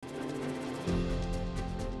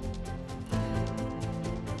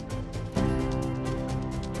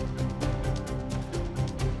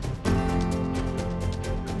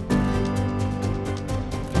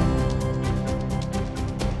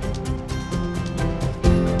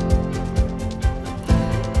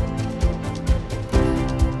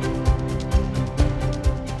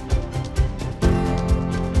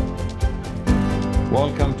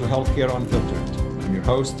Healthcare Unfiltered. I'm your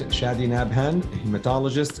host, Shadi Nabhan,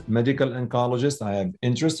 hematologist, medical oncologist. I have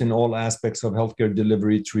interest in all aspects of healthcare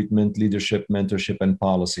delivery, treatment, leadership, mentorship, and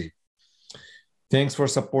policy. Thanks for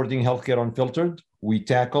supporting Healthcare Unfiltered. We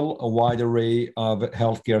tackle a wide array of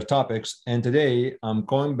healthcare topics. And today I'm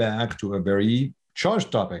going back to a very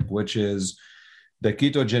charged topic, which is the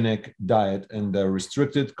ketogenic diet and the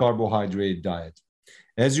restricted carbohydrate diet.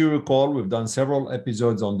 As you recall, we've done several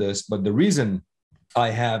episodes on this, but the reason I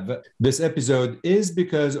have this episode is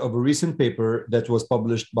because of a recent paper that was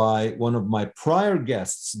published by one of my prior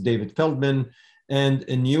guests, David Feldman, and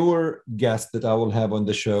a newer guest that I will have on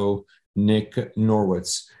the show, Nick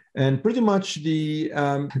Norwitz. And pretty much the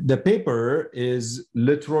paper is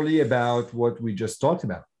literally about what we just talked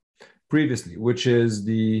about previously, which is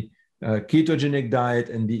the ketogenic diet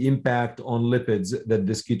and the impact on lipids that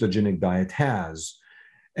this ketogenic diet has.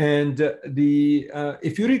 And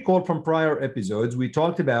if you recall from prior episodes, we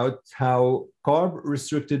talked about how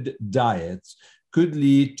carb-restricted diets could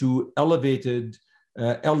lead to elevated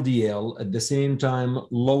LDL, at the same time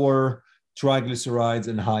lower triglycerides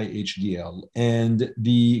and high HDL. And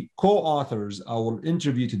the co-authors I will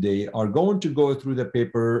interview today are going to go through the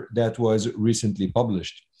paper that was recently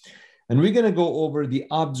published. And we're going to go over the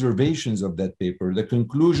observations of that paper, the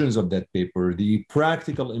conclusions of that paper, the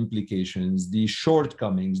practical implications, the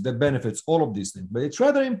shortcomings, the benefits, all of these things. But it's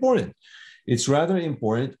rather important. It's rather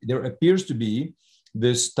important. There appears to be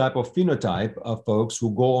this type of phenotype of folks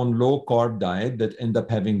who go on low carb diet that end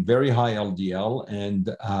up having very high LDL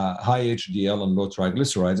and high HDL and low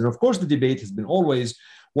triglycerides. And of course, the debate has been always,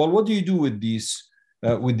 well, what do you do with these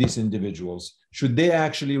individuals? Should they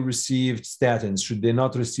actually receive statins? Should they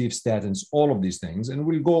not receive statins? All of these things. And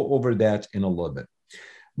we'll go over that in a little bit.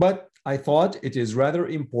 But I thought it is rather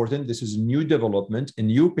important. This is a new development, a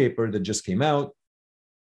new paper that just came out.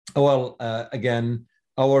 Well, again,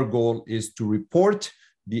 our goal is to report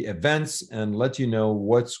the events and let you know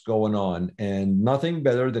what's going on. And nothing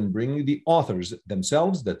better than bringing the authors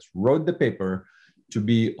themselves that wrote the paper to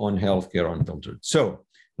be on Healthcare Unfiltered. So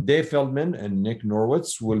Dave Feldman and Nick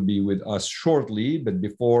Norwitz will be with us shortly, but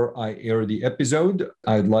before I air the episode,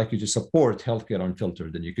 I'd like you to support Healthcare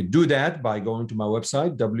Unfiltered. And you could do that by going to my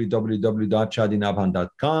website,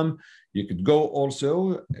 www.shadinabhan.com. You could go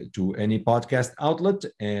also to any podcast outlet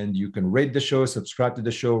and you can rate the show, subscribe to the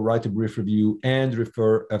show, write a brief review, and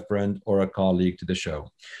refer a friend or a colleague to the show.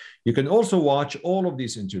 You can also watch all of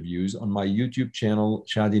these interviews on my YouTube channel,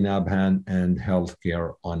 Shadi Nabhan and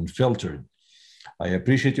Healthcare Unfiltered. I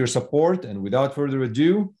appreciate your support. And without further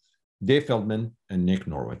ado, Dave Feldman and Nick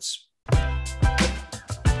Norwitz.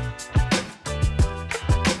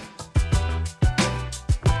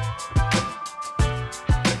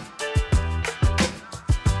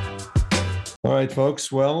 All right,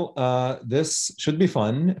 folks. Well, this should be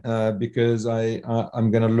fun because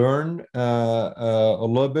I'm going to learn a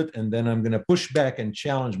little bit, and then I'm going to push back and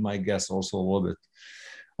challenge my guests also a little bit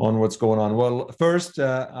on what's going on. Well, first,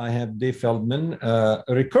 I have Dave Feldman, a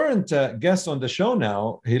recurrent guest on the show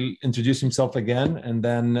now. He'll introduce himself again, and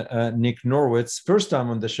then Nick Norwitz, first time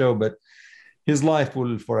on the show, but his life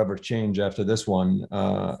will forever change after this one.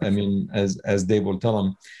 As Dave will tell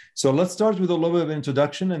him. So let's start with a little bit of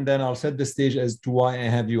introduction, and then I'll set the stage as to why I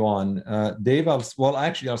have you on. Dave, I'll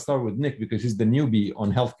start with Nick because he's the newbie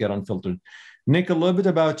on Healthcare Unfiltered. Nick, a little bit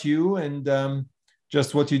about you and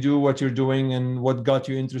just what you do, what you're doing, and what got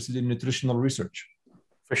you interested in nutritional research.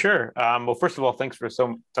 For sure. Well, first of all, thanks for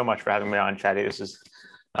so much for having me on, Shadi. This is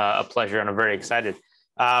a pleasure, and I'm very excited.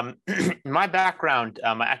 My background,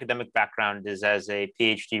 my academic background is as a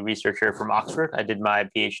PhD researcher from Oxford. I did my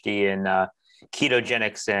PhD in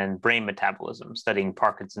ketogenics and brain metabolism, studying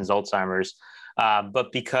Parkinson's, Alzheimer's.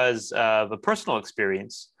 But because of a personal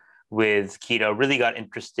experience with keto, really got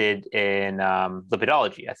interested in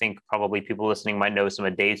lipidology. I think probably people listening might know some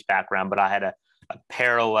of Dave's background, but I had a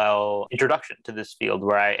parallel introduction to this field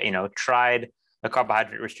where I, tried a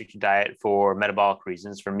carbohydrate restricted diet for metabolic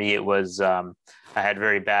reasons. For me, it was I had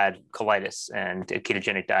very bad colitis, and a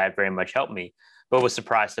ketogenic diet very much helped me. But was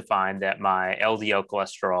surprised to find that my LDL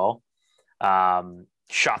cholesterol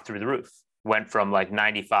shot through the roof, went from like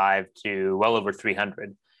 95 to well over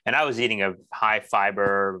 300. And I was eating a high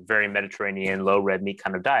fiber, very Mediterranean, low red meat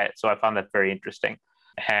kind of diet. So I found that very interesting.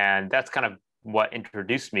 And that's kind of what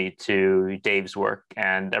introduced me to Dave's work.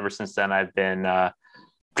 And ever since then, I've been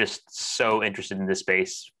just so interested in this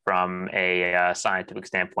space from a scientific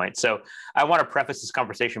standpoint. So I want to preface this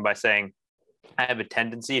conversation by saying I have a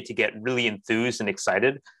tendency to get really enthused and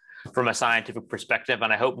excited from a scientific perspective.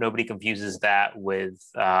 And I hope nobody confuses that with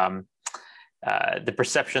the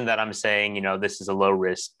perception that I'm saying, this is a low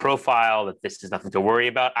risk profile, that this is nothing to worry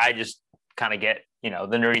about. I just kind of get, the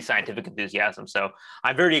nerdy scientific enthusiasm. So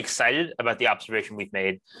I'm very excited about the observation we've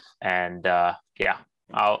made. And yeah,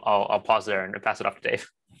 I'll pause there and pass it off to Dave.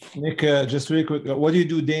 Nick, just really quick, what do you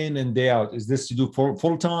do day in and day out? Is this to do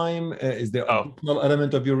full time? Is there an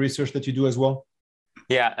element of your research that you do as well?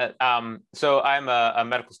 Yeah, so I'm a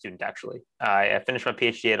medical student, actually. I finished my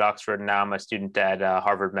PhD at Oxford, and now I'm a student at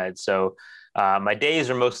Harvard Med. So my days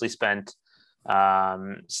are mostly spent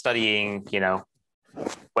studying,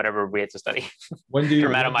 whatever we had to study. When do you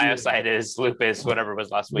dermatomyositis, lupus, whatever was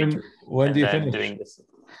last week. When do you finish? Doing this.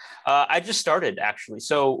 I just started, actually.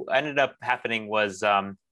 So ended up happening was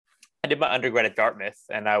I did my undergrad at Dartmouth,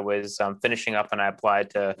 and I was finishing up, and I applied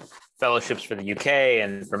to fellowships for the UK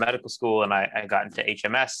and for medical school, and I got into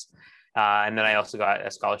HMS. And then I also got a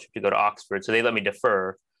scholarship to go to Oxford. So they let me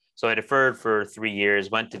defer. So I deferred for 3 years,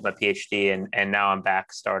 went to my PhD, and now I'm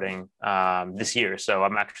back starting this year. So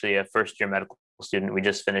I'm actually a first-year medical student. We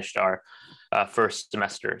just finished our first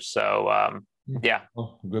semester. So yeah.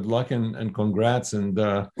 Well, good luck and congrats, and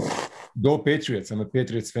go Patriots. I'm a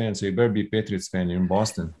Patriots fan, so you better be a Patriots fan. You're in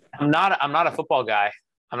Boston. I'm not a football guy.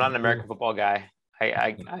 I'm not an American football guy.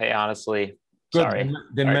 I honestly, good. Sorry.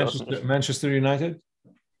 Then Manchester United?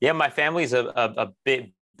 Yeah, my family's a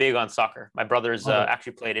big on soccer. My brother's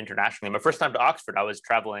actually played internationally. My first time to Oxford, I was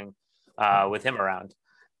traveling with him around.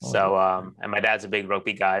 So, and my dad's a big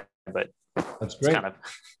rugby guy, but that's great. It's kind of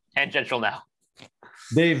tangential now.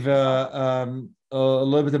 Dave, a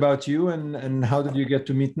little bit about you and how did you get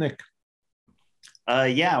to meet Nick?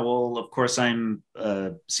 Yeah, well, of course, I'm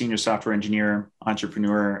a senior software engineer,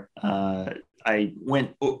 entrepreneur. I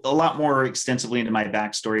went a lot more extensively into my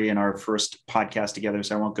backstory in our first podcast together,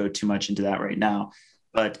 so I won't go too much into that right now.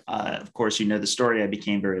 But of course, you know the story. I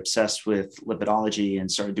became very obsessed with lipidology and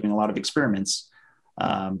started doing a lot of experiments,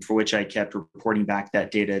 for which I kept reporting back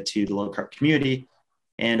that data to the low carb community.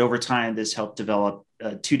 And over time, this helped develop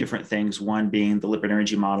two different things. One being the lipid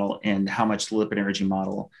energy model, and how much the lipid energy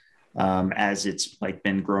model, as it's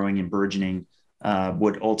been growing and burgeoning,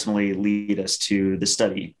 would ultimately lead us to the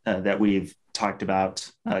study that we've talked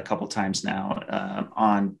about a couple of times now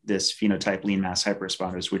on this phenotype lean mass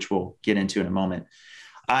hyperresponders, which we'll get into in a moment.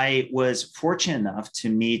 I was fortunate enough to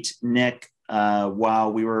meet Nick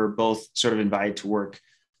while we were both sort of invited to work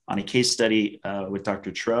on a case study with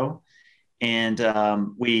Dr. Tro. And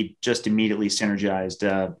we just immediately synergized.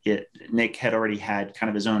 Nick had already had kind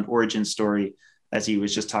of his own origin story, as he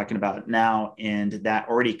was just talking about now. And that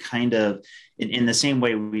already kind of, in the same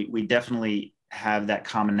way, we definitely have that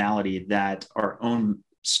commonality, that our own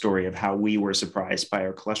story of how we were surprised by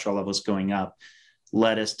our cholesterol levels going up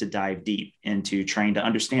led us to dive deep into trying to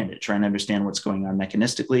understand it, trying to understand what's going on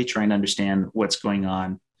mechanistically, trying to understand what's going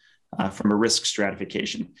on from a risk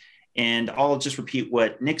stratification. And I'll just repeat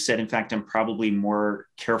what Nick said. In fact, I'm probably more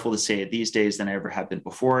careful to say it these days than I ever have been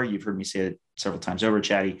before. You've heard me say it several times over,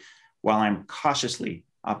 Chatty. While I'm cautiously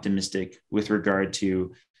optimistic with regard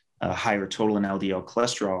to higher total and LDL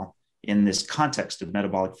cholesterol in this context of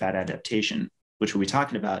metabolic fat adaptation, which we'll be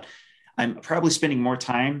talking about, I'm probably spending more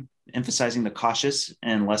time emphasizing the cautious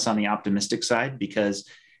and less on the optimistic side, because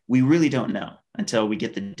we really don't know until we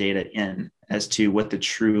get the data in as to what the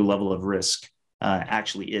true level of risk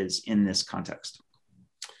actually is in this context.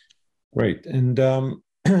 Great. And,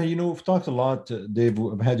 we've talked a lot, Dave.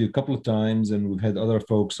 I've had you a couple of times, and we've had other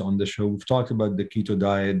folks on the show. We've talked about the keto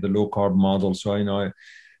diet, the low carb model. So I know I'm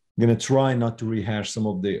going to try not to rehash some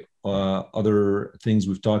of the other things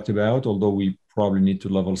we've talked about, although we probably need to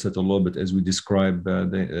level set a little bit as we describe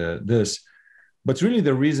this. But really,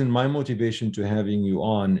 the reason, my motivation to having you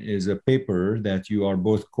on, is a paper that you are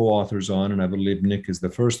both co-authors on, and I believe Nick is the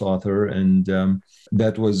first author, and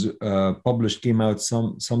that was published, came out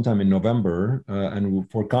sometime in November. And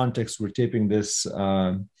for context, we're taping this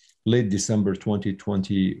late December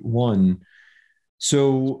 2021.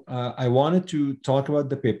 So I wanted to talk about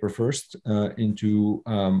the paper first, into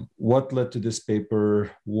what led to this paper,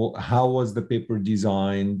 how was the paper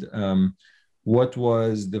designed, what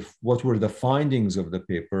were the findings of the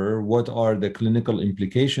paper, what are the clinical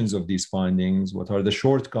implications of these findings, what are the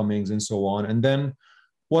shortcomings, and so on, and then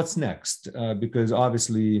what's next, because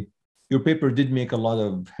obviously your paper did make a lot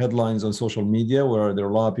of headlines on social media, where there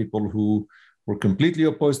are a lot of people who were completely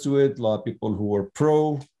opposed to it, a lot of people who were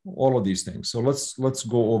pro, all of these things. So let's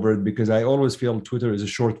go over it, because I always feel Twitter is a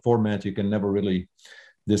short format. You can never really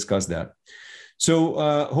discuss that.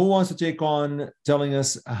 So who wants to take on telling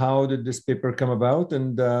us how did this paper come about?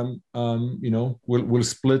 And, we'll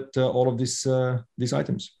split all of these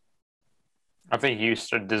items. I think you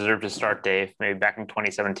deserve to start, Dave, maybe back in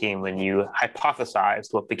 2017 when you hypothesized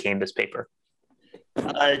what became this paper.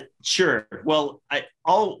 Sure. Well,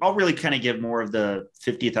 I'll really kind of give more of the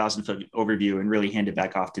 50,000 foot overview and really hand it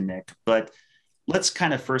back off to Nick. But let's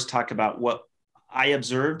kind of first talk about what I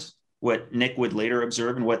observed, what Nick would later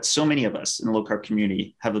observe, and what so many of us in the low carb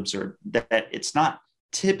community have observed, that it's not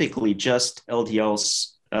typically just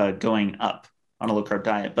LDLs going up on a low carb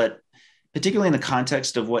diet, but particularly in the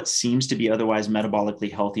context of what seems to be otherwise metabolically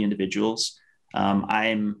healthy individuals.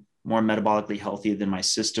 I'm more metabolically healthy than my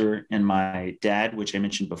sister and my dad, which I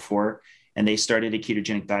mentioned before. And they started a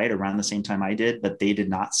ketogenic diet around the same time I did, but they did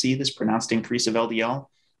not see this pronounced increase of LDL.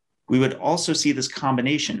 We would also see this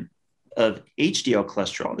combination of HDL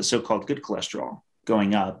cholesterol, the so-called good cholesterol,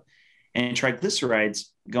 going up, and triglycerides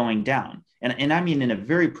going down. And I mean in a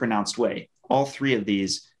very pronounced way. All three of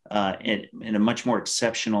these in a much more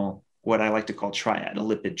exceptional, what I like to call triad, a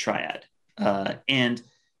lipid triad. And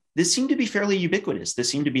this seemed to be fairly ubiquitous. This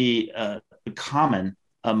seemed to be common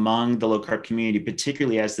among the low carb community,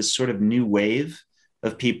 particularly as this sort of new wave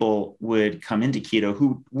of people would come into keto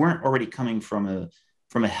who weren't already coming from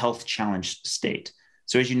a health challenged state.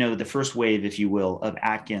 So as you know, the first wave, if you will, of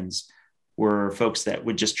Atkins were folks that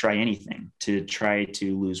would just try anything to try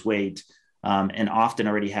to lose weight, and often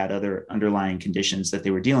already had other underlying conditions that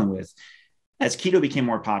they were dealing with. As keto became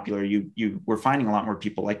more popular, you were finding a lot more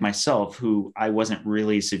people like myself, who I wasn't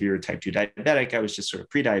really severe type 2 diabetic. I was just sort of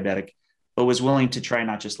pre-diabetic, but was willing to try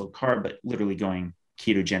not just low carb, but literally going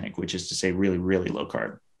ketogenic, which is to say really, really low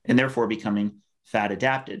carb, and therefore becoming fat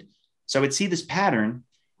adapted. So I would see this pattern,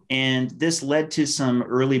 and this led to some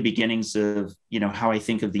early beginnings of, how I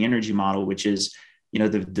think of the energy model, which is,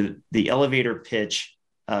 the elevator pitch,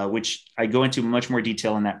 which I go into much more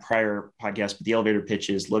detail in that prior podcast. But the elevator pitch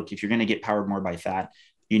is, look, if you're going to get powered more by fat,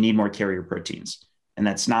 you need more carrier proteins. And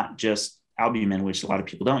that's not just albumin, which a lot of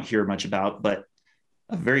people don't hear much about, but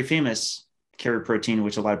a very famous carrier protein,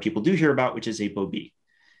 which a lot of people do hear about, which is ApoB.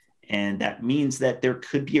 And that means that there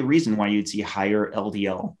could be a reason why you'd see higher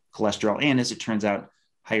LDL cholesterol, and as it turns out,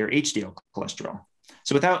 higher HDL cholesterol.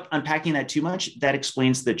 So without unpacking that too much, that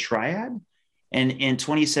explains the triad. And in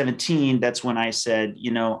 2017, that's when I said,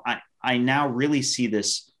 I now really see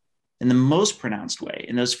this in the most pronounced way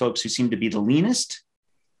in those folks who seem to be the leanest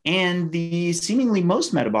and the seemingly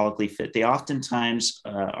most metabolically fit. They oftentimes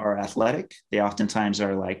are athletic. They oftentimes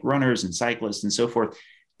are like runners and cyclists and so forth.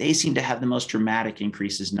 They seem to have the most dramatic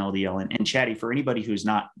increases in LDL. And Chatty, for anybody who's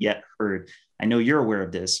not yet heard, I know you're aware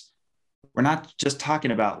of this. We're not just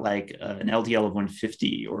talking about like an LDL of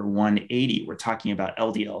 150 or 180. We're talking about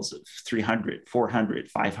LDLs of 300, 400,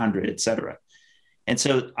 500, et cetera. And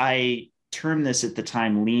so I termed this at the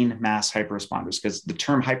time lean mass hyperresponders, because the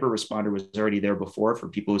term hyperresponder was already there before for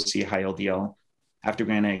people who see high LDL after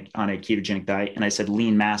going on a ketogenic diet. And I said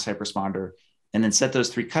lean mass hyperresponder, and then set those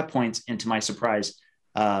three cut points. And to my surprise,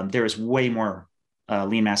 there was way more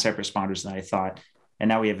lean mass hyperresponders than I thought. And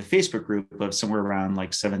now we have a Facebook group of somewhere around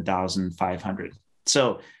like 7,500.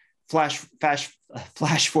 So flash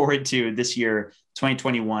forward to this year,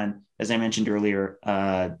 2021, as I mentioned earlier,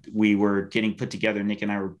 we were getting put together, Nick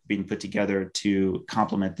and I were being put together to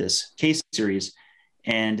complement this case series.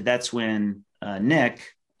 And that's when Nick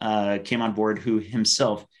came on board, who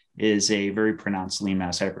himself is a very pronounced lean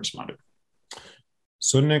mass hyperresponder.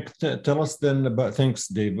 So Nick, tell us then about, thanks,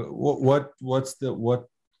 Dave. What's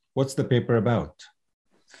the paper about?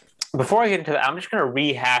 Before I get into that, I'm just going to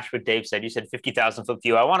rehash what Dave said. You said 50,000 foot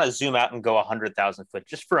view. I want to zoom out and go 100,000 foot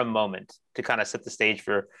just for a moment to kind of set the stage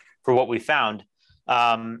for what we found.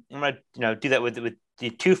 I'm going to do that with the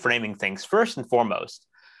two framing things. First and foremost,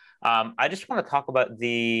 I just want to talk about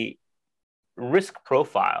the risk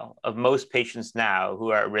profile of most patients now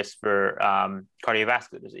who are at risk for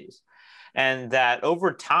cardiovascular disease. And that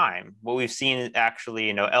over time, what we've seen is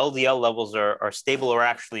actually, LDL levels are stable or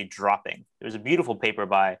actually dropping. There's a beautiful paper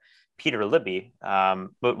by Peter Libby,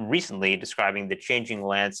 but recently describing the changing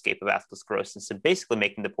landscape of atherosclerosis, and basically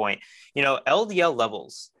making the point, LDL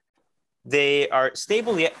levels, they are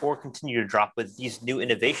stable yet or continue to drop with these new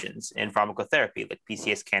innovations in pharmacotherapy, like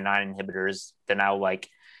PCSK9 inhibitors. They're now like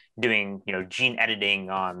doing, gene editing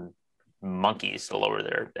on monkeys to lower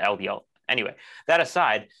their LDL. Anyway, that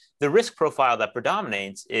aside, the risk profile that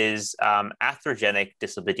predominates is atherogenic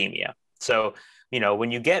dyslipidemia. So,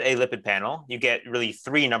 when you get a lipid panel, you get really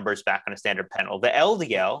three numbers back on a standard panel: the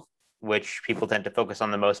LDL, which people tend to focus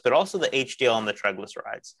on the most, but also the HDL and the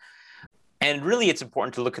triglycerides. And really, it's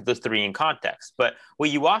important to look at those three in context. But what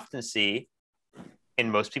you often see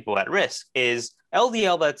in most people at risk is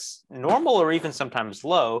LDL that's normal or even sometimes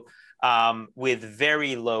low, with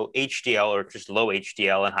very low HDL or just low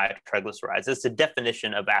HDL and high triglycerides. That's the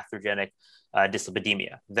definition of atherogenic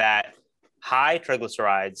dyslipidemia, that high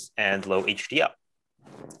triglycerides and low HDL.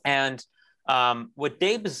 And what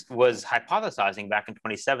Dave was hypothesizing back in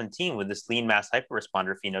 2017 with this lean mass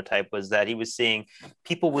hyperresponder phenotype was that he was seeing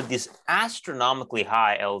people with this astronomically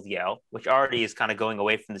high LDL, which already is kind of going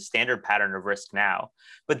away from the standard pattern of risk now,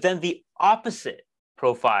 but then the opposite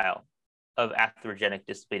profile of atherogenic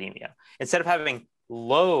dyslipidemia. Instead of having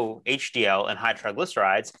low HDL and high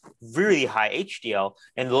triglycerides, really high HDL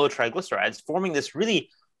and low triglycerides, forming this really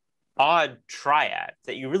odd triad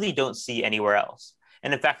that you really don't see anywhere else.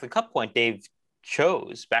 And in fact, the cut point Dave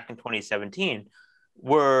chose back in 2017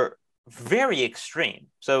 were very extreme.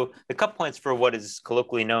 So the cut points for what is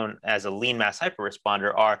colloquially known as a lean mass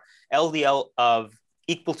hyperresponder are LDL of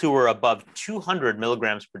equal to or above 200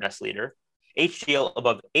 milligrams per deciliter, HDL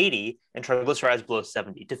above 80, and triglycerides below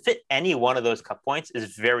 70. To fit any one of those cut points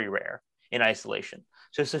is very rare in isolation.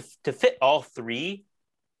 So to fit all three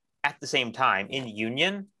at the same time in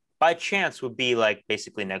union, by chance, would be like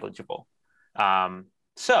basically negligible.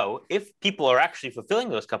 So if people are actually fulfilling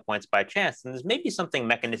those cut points by chance, then there's maybe something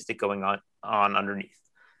mechanistic going on underneath.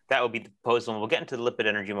 That would be the proposal. And we'll get into the lipid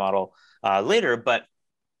energy model later. But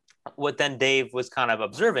what then Dave was kind of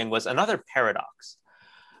observing was another paradox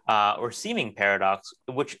or seeming paradox,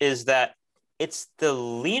 which is that it's the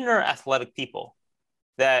leaner athletic people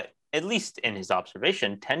that, at least in his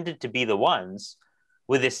observation, tended to be the ones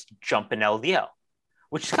with this jump in LDL.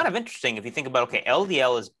 Which is kind of interesting if you think about, okay,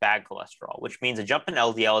 LDL is bad cholesterol, which means a jump in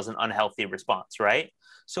LDL is an unhealthy response, right?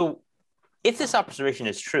 So if this observation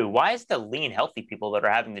is true, why is the lean, healthy people that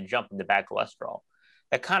are having the jump in the bad cholesterol?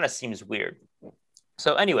 That kind of seems weird.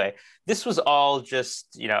 So anyway, this was all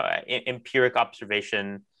just, empiric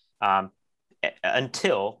observation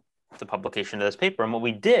until the publication of this paper. And what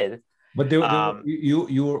we did... But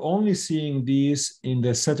you were only seeing these in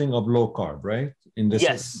the setting of low carb, right?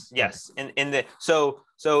 Yes.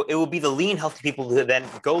 So it will be the lean, healthy people who then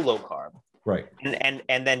go low carb, right?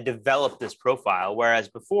 And then develop this profile, whereas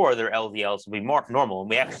before their LDLs will be more normal, and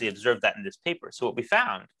we actually observed that in this paper. So what we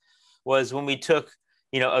found was when we took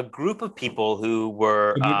a group of people who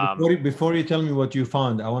were before you tell me what you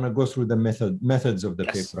found, I want to go through the methods of the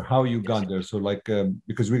paper, how you got there. So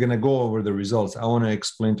because we're going to go over the results, I want to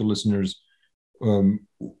explain to listeners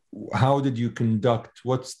how did you conduct,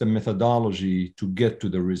 what's the methodology to get to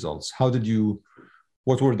the results?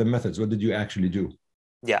 What were the methods? What did you actually do?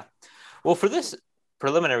 Yeah. Well, for this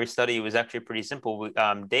preliminary study, it was actually pretty simple.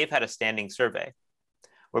 Dave had a standing survey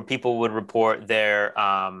where people would report their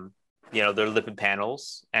lipid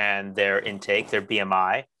panels and their intake, their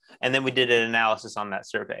BMI, and then we did an analysis on that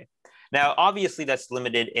survey. Now, obviously, that's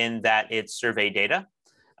limited in that it's survey data,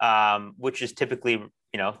 which is typically,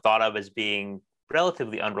 thought of as being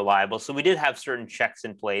relatively unreliable. So we did have certain checks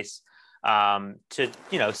in place to,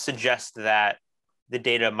 suggest that the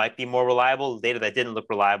data might be more reliable. The data that didn't look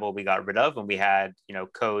reliable, we got rid of, and we had,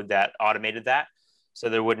 code that automated that. So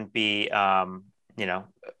there wouldn't be,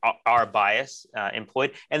 our bias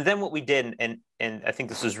employed. And then what we did, and I think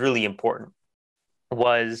this was really important,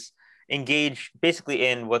 was engage basically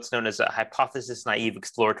in what's known as a hypothesis naive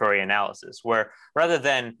exploratory analysis, where rather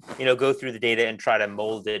than go through the data and try to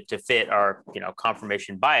mold it to fit our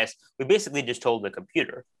confirmation bias, we basically just told the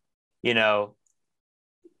computer,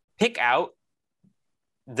 pick out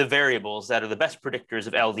the variables that are the best predictors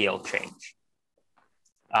of LDL change,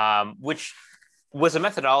 which was a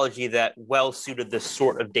methodology that well suited the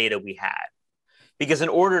sort of data we had. Because in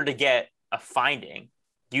order to get a finding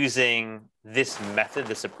using this method,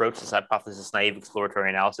 this approach, this hypothesis naive exploratory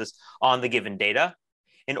analysis on the given data,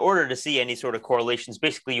 in order to see any sort of correlations,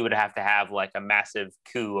 basically you would have to have like a massive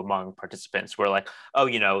coup among participants where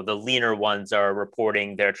the leaner ones are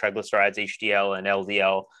reporting their triglycerides, HDL and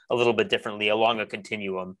LDL a little bit differently along a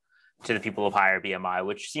continuum to the people of higher BMI,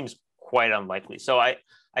 which seems quite unlikely. So I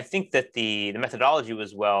think that the methodology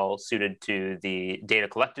was well suited to the data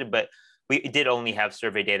collected, but we did only have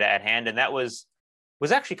survey data at hand. And that was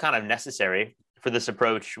actually kind of necessary for this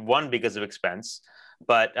approach, one, because of expense,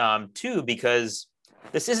 but two, because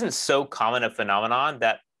this isn't so common a phenomenon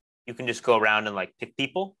that you can just go around and pick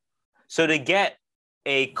people. So to get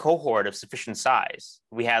a cohort of sufficient size,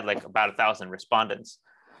 we had about 1,000 respondents.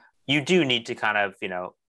 You do need to kind of,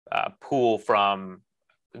 pool from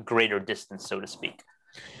greater distance, so to speak.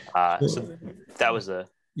 So that was a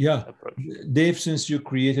approach. Dave, since you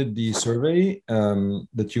created the survey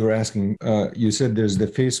that you were asking, you said there's the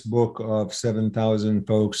Facebook of 7,000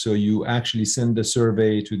 folks. So you actually send the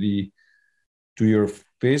survey to your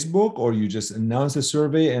Facebook, or you just announce a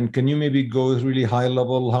survey? And can you maybe go really high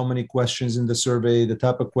level, how many questions in the survey, the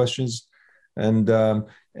type of questions? And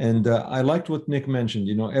I liked what Nick mentioned.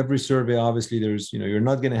 Every survey, obviously, there's, you're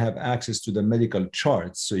not going to have access to the medical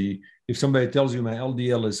charts. So if somebody tells you my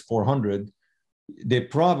LDL is 400, they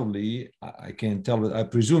probably, I can't tell, but I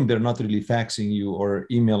presume they're not really faxing you or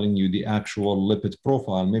emailing you the actual lipid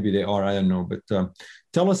profile. Maybe they are, I don't know. But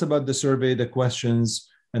tell us about the survey, the questions,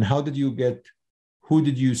 and who did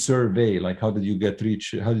you survey? Like, how did you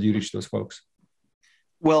reach those folks?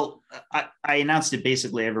 Well, I announced it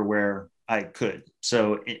basically everywhere I could.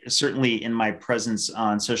 So certainly in my presence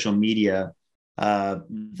on social media,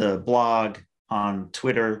 the blog, on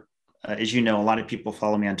Twitter. As you know, a lot of people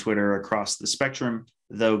follow me on Twitter across the spectrum,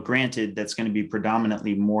 though granted, that's going to be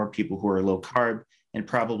predominantly more people who are low carb and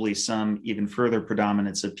probably some even further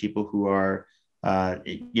predominance of people who are,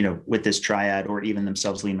 with this triad or even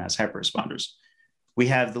themselves lean mass hyperresponders. We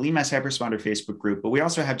have the lean mass hyperresponder Facebook group, but we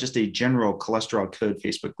also have just a general cholesterol code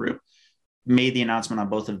Facebook group. Made the announcement on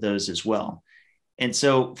both of those as well. And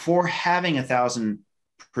so for having 1,000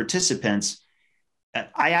 participants,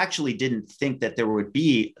 I actually didn't think that there would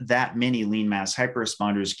be that many lean mass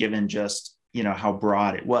hyperresponders given just, how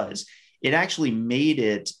broad it was. It actually made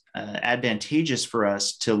it advantageous for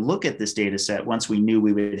us to look at this data set once we knew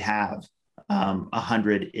we would have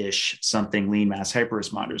 100-ish something lean mass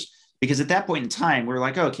hyperresponders. Because at that point in time, we were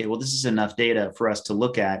like, okay, well, this is enough data for us to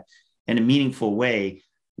look at in a meaningful way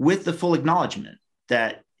with the full acknowledgement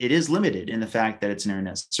that it is limited in the fact that it's an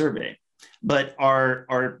earnest survey. But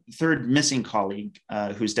our third missing colleague,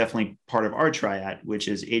 who's definitely part of our triad, which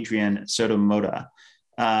is Adrian Soto-Moda,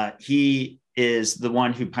 he is the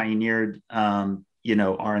one who pioneered, our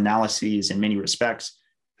analyses in many respects,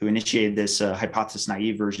 who initiated this hypothesis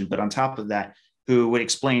naive version. But on top of that, who would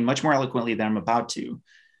explain much more eloquently than I'm about to,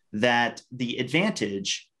 that the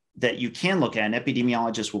advantage that you can look at, and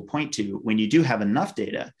epidemiologists will point to when you do have enough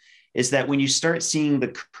data, is that when you start seeing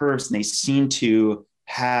the curves and they seem to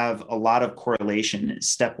have a lot of correlation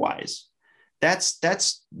stepwise,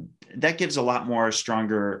 that gives a lot more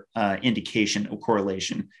stronger indication of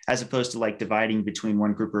correlation, as opposed to like dividing between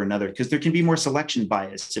one group or another, because there can be more selection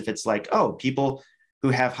bias if it's like, oh, people who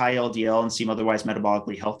have high LDL and seem otherwise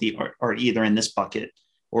metabolically healthy are either in this bucket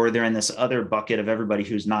or they're in this other bucket of everybody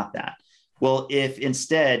who's not that. Well, if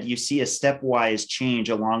instead you see a stepwise change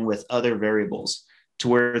along with other variables to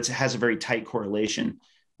where it has a very tight correlation,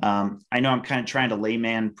 I know I'm kind of trying to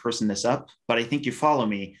layman person this up, but I think you follow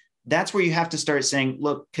me. That's where you have to start saying,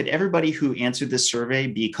 look, could everybody who answered this survey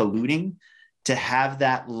be colluding to have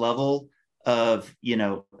that level of,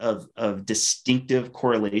 of distinctive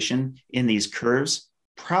correlation in these curves?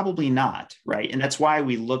 Probably not, right? And that's why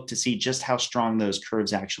we look to see just how strong those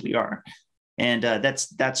curves actually are. And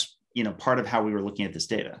that's part of how we were looking at this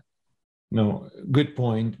data. No, good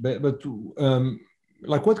point. But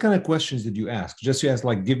like, what kind of questions did you ask? Just you asked,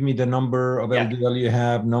 like, give me the number of LDL you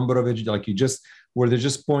have, number of it, like were they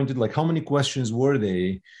just pointed, like, how many questions were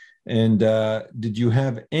they? And did you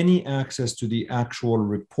have any access to the actual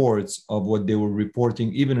reports of what they were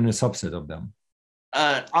reporting, even in a subset of them?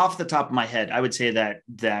 Off the top of my head, I would say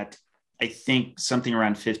that I think something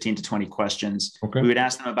around 15 to 20 questions. Okay. We would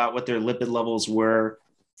ask them about what their lipid levels were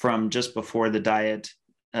from just before the diet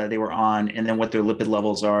they were on, and then what their lipid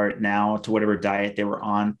levels are now to whatever diet they were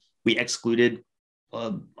on. We excluded,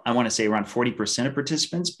 I want to say around 40% of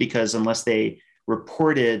participants, because unless they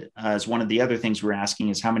reported, as one of the other things we're asking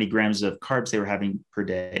is how many grams of carbs they were having per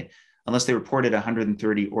day. Unless they reported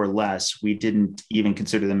 130 or less, we didn't even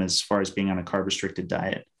consider them as far as being on a carb restricted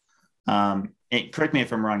diet. Correct me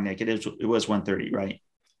if I'm wrong, Nick, it was 130, right?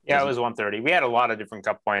 Yeah, it was 130. We had a lot of different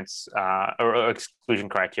cut points or exclusion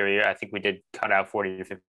criteria. I think we did cut out 40 to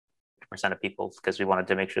 50% of people because we wanted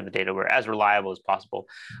to make sure the data were as reliable as possible.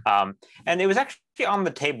 And it was actually on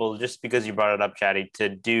the table, just because you brought it up, Chadi, to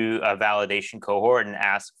do a validation cohort and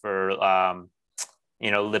ask for,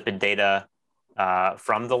 lipid data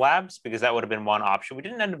from the labs, because that would have been one option. We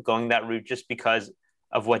didn't end up going that route just because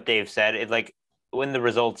of what Dave said. When the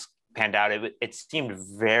results panned out, it seemed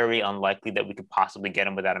very unlikely that we could possibly get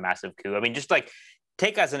them without a massive coup. I mean, just like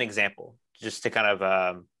take as an example, just to kind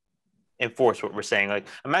of enforce what we're saying. Like,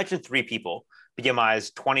 imagine 3 people,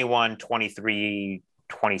 BMIs 21, 23,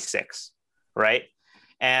 26, right?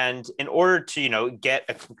 And in order to, get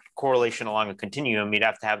a correlation along a continuum, you'd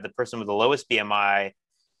have to have the person with the lowest BMI,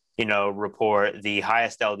 report the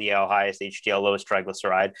highest LDL, highest HDL, lowest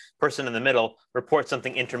triglyceride. Person in the middle report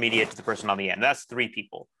something intermediate to the person on the end. That's 3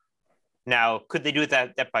 people. Now, could they do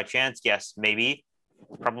that by chance? Yes, maybe.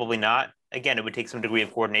 Probably not. Again, it would take some degree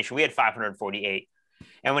of coordination. We had 548.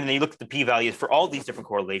 And when you look at the p-values for all these different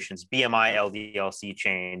correlations, BMI, LDL-C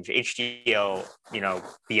change, HDL,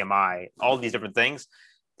 BMI, all these different things,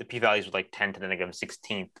 the p-values were like 10 to the negative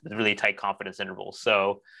 16th with really tight confidence intervals.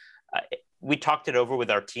 So we talked it over with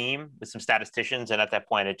our team, with some statisticians, and at that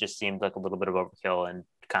point, it just seemed like a little bit of overkill and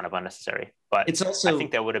kind of unnecessary. But it's also, I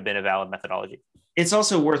think that would have been a valid methodology. It's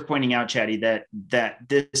also worth pointing out, Chaddy, that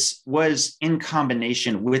this was in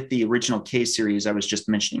combination with the original case series I was just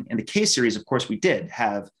mentioning. And the case series, of course, we did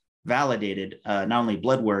have validated not only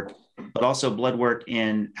blood work, but also blood work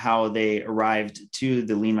in how they arrived to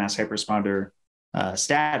the lean mass hyperresponder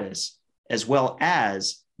status, as well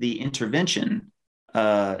as the intervention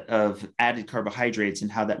of added carbohydrates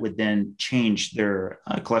and how that would then change their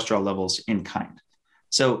cholesterol levels in kind.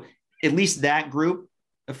 So at least that group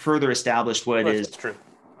further established what is true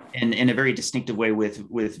in a very distinctive way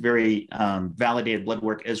with very validated blood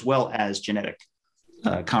work as well as genetic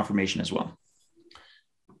confirmation as well.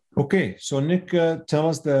 Okay, so Nick, tell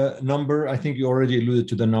us the number. I think you already alluded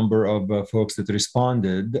to the number of folks that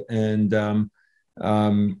responded, and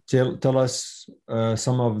tell us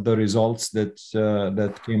some of the results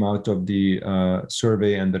that came out of the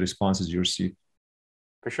survey and the responses you received.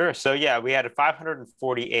 For sure. So yeah, we had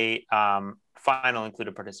 548 final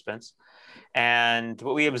included participants, and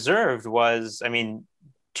what we observed was,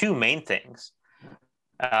 two main things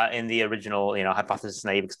in the original, hypothesis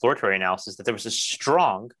naive exploratory analysis, that there was a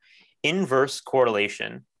strong inverse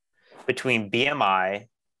correlation between BMI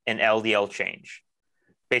and LDL change.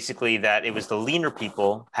 Basically, that it was the leaner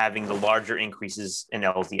people having the larger increases in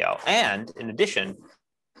LDL. And in addition,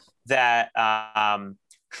 that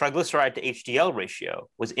triglyceride to HDL ratio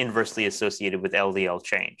was inversely associated with LDL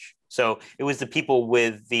change. So it was the people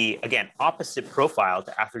with the, again, opposite profile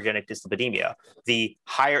to atherogenic dyslipidemia, the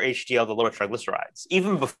higher HDL, the lower triglycerides,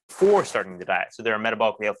 even before starting the diet. So they're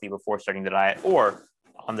metabolically healthy before starting the diet or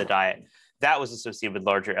on the diet. That was associated with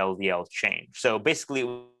larger LDL change. So basically,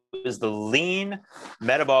 it was the lean,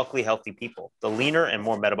 metabolically healthy people. The leaner and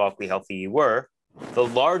more metabolically healthy you were, the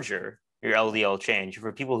larger your LDL change.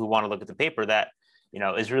 For people who want to look at the paper, that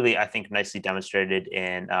is really, I think, nicely demonstrated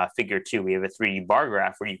in figure 2. We have a 3D bar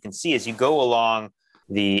graph where you can see as you go along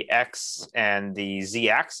the X and the Z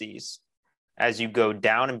axes, as you go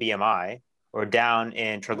down in BMI or down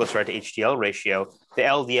in triglyceride to HDL ratio, the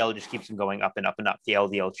LDL just keeps on going up and up and up, the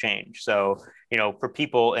LDL change. So, for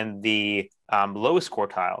people in the lowest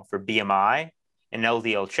quartile for BMI and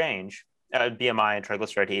LDL change, BMI and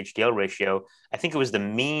triglyceride to HDL ratio, I think it was the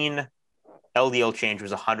mean LDL change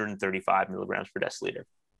was 135 milligrams per deciliter,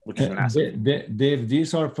 which is massive. Dave,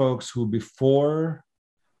 these are folks who before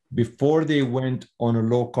they went on a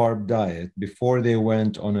low carb diet, before they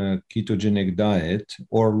went on a ketogenic diet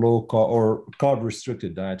or low carb or carb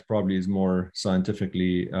restricted diet, probably is more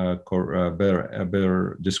scientifically a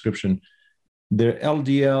better description. Their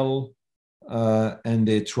LDL and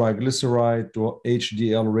their triglyceride to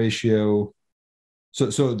HDL ratio. So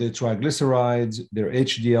the triglycerides, their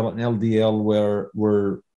HDL and LDL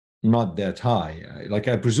were not that high. Like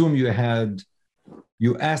I presume you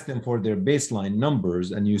asked them for their baseline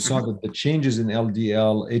numbers, and you saw that the changes in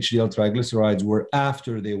LDL, HDL, triglycerides were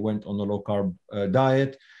after they went on the low carb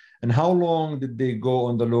diet. And how long did they go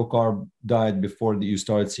on the low carb diet before you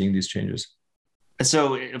started seeing these changes?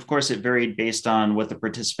 So of course it varied based on what the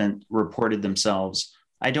participant reported themselves.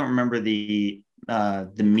 I don't remember the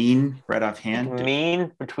mean right offhand. The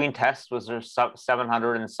mean between tests was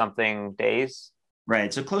 700 and something days.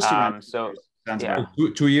 Right. So close to so yeah.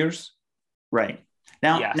 2 years. Right.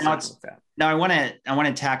 Now I want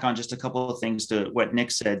to tack on just a couple of things to what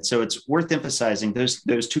Nick said. So it's worth emphasizing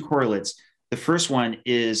those two correlates. The first one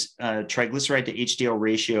is triglyceride to HDL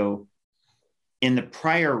ratio in the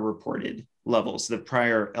prior reported levels, the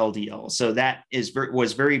prior LDL. So that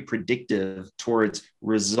was very predictive towards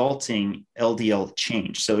resulting LDL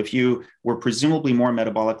change. So if you were presumably more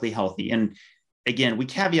metabolically healthy, and again, we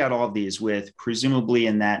caveat all of these with presumably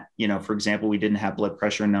in that, for example, we didn't have blood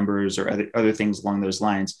pressure numbers or other things along those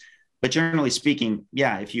lines. But generally speaking,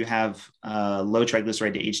 yeah, if you have low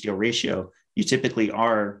triglyceride to HDL ratio, you typically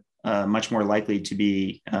are much more likely to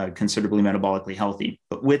be considerably metabolically healthy,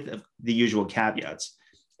 but with the usual caveats.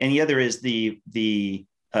 And the other is the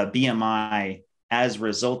BMI as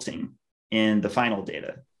resulting in the final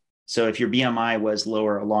data. So if your BMI was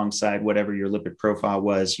lower alongside whatever your lipid profile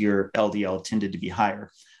was, your LDL tended to be higher.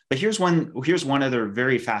 But here's one other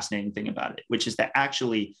very fascinating thing about it, which is that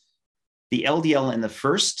actually the LDL in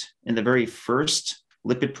the very first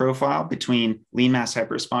lipid profile between lean mass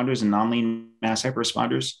hyperresponders and non-lean mass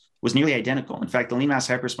hyperresponders was nearly identical. In fact, the lean mass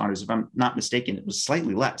hyperresponders, if I'm not mistaken, it was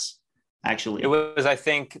slightly less. actually? It was, I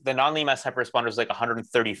think, the non-lean mass hyperresponders was like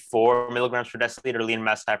 134 milligrams per deciliter. Lean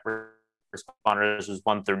mass hyperresponders was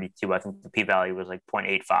 132. I think the p-value was like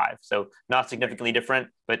 0.85. So not significantly different,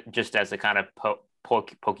 but just as a kind of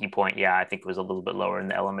pokey point, yeah, I think it was a little bit lower in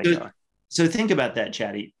the LMHR. So think about that,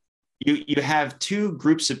 Chatty. You have two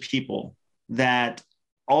groups of people that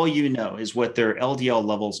all you know is what their LDL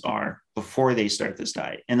levels are before they start this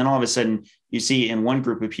diet. And then all of a sudden you see in one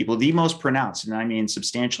group of people, the most pronounced, and I mean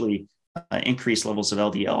substantially increased levels of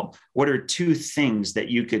LDL. What are two things that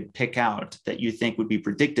you could pick out that you think would be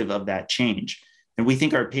predictive of that change? And we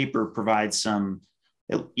think our paper provides some,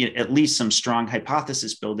 at least some strong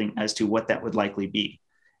hypothesis building as to what that would likely be.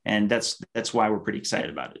 And that's why we're pretty excited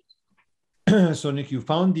about it. So Nick, you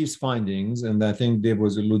found these findings, and I think Dave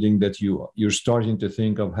was alluding that you're starting to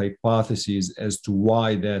think of hypotheses as to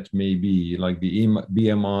why that may be, like the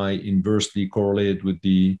BMI inversely correlated with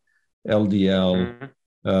the LDL,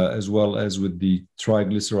 as well as with the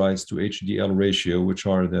triglycerides to HDL ratio, which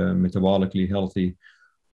are the metabolically healthy.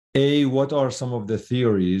 What are some of the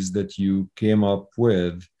theories that you came up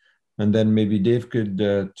with? And then maybe Dave could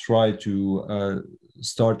try to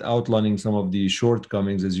start outlining some of the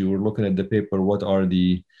shortcomings as you were looking at the paper. What are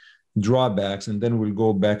the drawbacks? And then we'll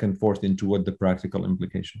go back and forth into what the practical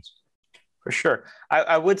implications. For sure.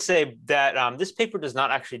 I would say that this paper does not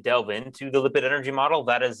actually delve into the lipid energy model.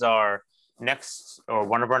 That is our next, or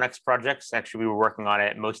one of our next projects. Actually, we were working on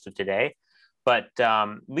it most of today, but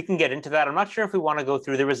we can get into that. I'm not sure if we want to go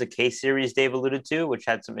through, there was a case series Dave alluded to, which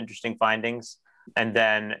had some interesting findings. And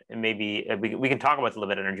then maybe we can talk about the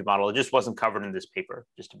lipid energy model. It just wasn't covered in this paper,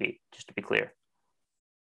 just to be clear.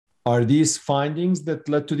 Are these findings that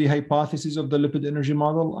led to the hypothesis of the lipid energy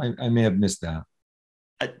model? I may have missed that.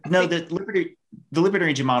 No, the lipid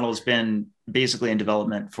energy model has been basically in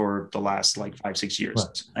development for the last like 5-6 years.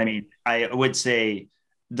 Right. I mean, I would say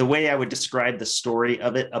the way I would describe the story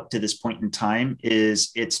of it up to this point in time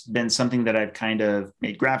is it's been something that I've kind of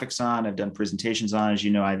made graphics on. I've done presentations on. As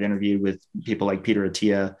you know, I've interviewed with people like Peter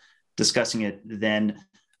Attia discussing it then.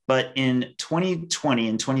 But in 2020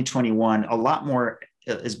 and 2021, a lot more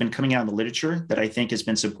has been coming out in the literature that I think has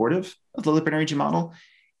been supportive of the lipid energy model.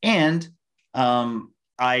 And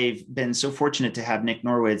I've been so fortunate to have Nick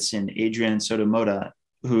Norwitz and Adrian Soto-Moda,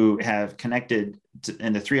 who have connected,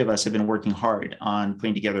 and the three of us have been working hard on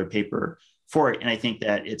putting together a paper for it. And I think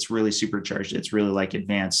that it's really supercharged. It's really like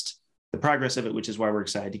advanced the progress of it, which is why we're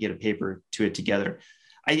excited to get a paper to it together.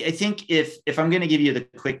 I think if I'm going to give you the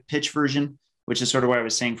quick pitch version, which is sort of what I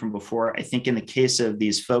was saying from before, I think in the case of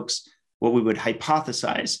these folks, what we would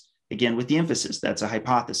hypothesize, again, with the emphasis, that's a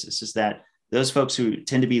hypothesis, is that those folks who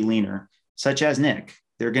tend to be leaner, such as Nick,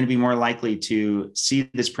 they're going to be more likely to see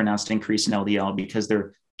this pronounced increase in LDL because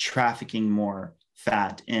they're trafficking more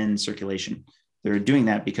fat in circulation. They're doing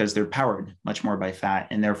that because they're powered much more by fat,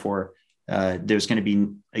 and therefore there's going to be,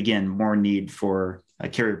 again, more need for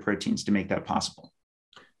carrier proteins to make that possible.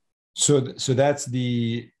 So that's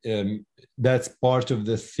that's part of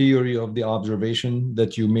the theory of the observation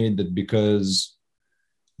that you made, that because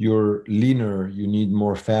you're leaner, you need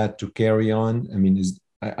more fat to carry on. I mean,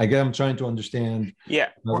 I'm trying to understand. Yeah.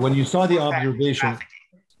 When you saw the observation.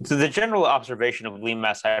 So the general observation of lean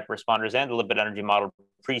mass hyperresponders and the lipid energy model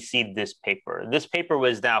precede this paper. This paper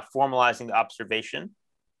was now formalizing the observation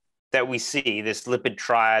that we see, this lipid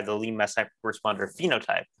triad, the lean mass hyperresponder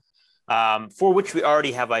phenotype, for which we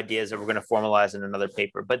already have ideas that we're going to formalize in another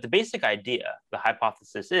paper. But the basic idea, the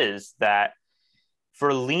hypothesis, is that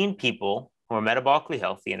for lean people who are metabolically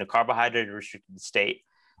healthy in a carbohydrate-restricted state,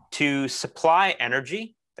 to supply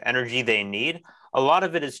energy, the energy they need, a lot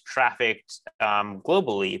of it is trafficked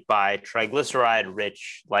globally by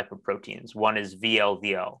triglyceride-rich lipoproteins. One is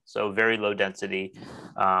VLDL, so very low density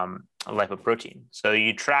lipoprotein. So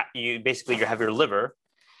you have your liver.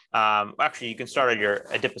 Actually, you can start at your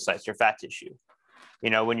adipocytes, your fat tissue. You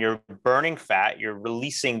know, when you're burning fat, you're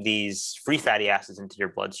releasing these free fatty acids into your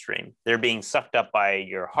bloodstream. They're being sucked up by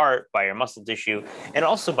your heart, by your muscle tissue, and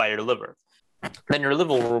also by your liver. Then your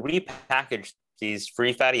liver will repackage these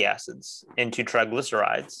free fatty acids into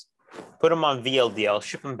triglycerides, put them on VLDL,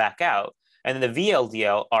 ship them back out, and then the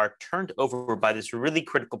VLDL are turned over by this really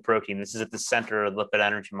critical protein. This is at the center of the lipid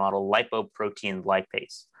energy model, lipoprotein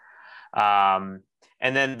lipase.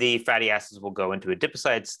 And then the fatty acids will go into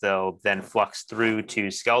adipocytes. They'll then flux through to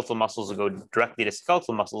skeletal muscles, will go directly to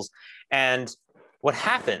skeletal muscles. And what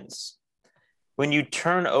happens when you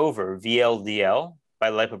turn over VLDL by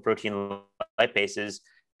lipoprotein lipases,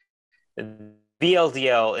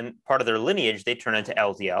 VLDL, in part of their lineage, they turn into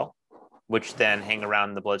LDL. which then hang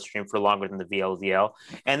around the bloodstream for longer than the VLDL.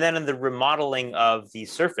 And then in the remodeling of the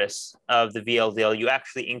surface of the VLDL, you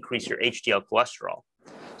actually increase your HDL cholesterol.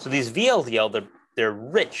 So these VLDL, they're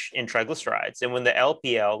rich in triglycerides. And when the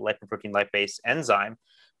LPL, lipoprotein lipase enzyme,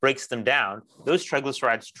 breaks them down, those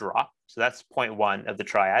triglycerides drop. So that's point one of the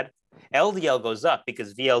triad. LDL goes up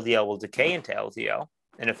because VLDL will decay into LDL.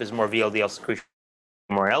 And if there's more VLDL secretion,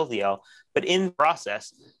 more LDL. But in the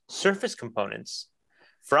process, surface components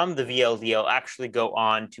from the VLDL actually go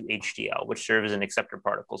on to HDL, which serve as an acceptor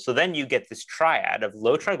particle. So then you get this triad of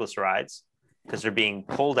low triglycerides, because they're being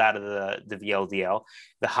pulled out of the VLDL,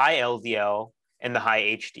 the high LDL, and the high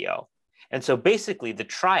HDL. And so basically the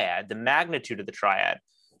triad, the magnitude of the triad,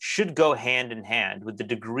 should go hand in hand with the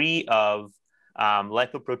degree of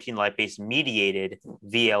lipoprotein lipase mediated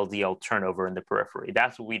VLDL turnover in the periphery.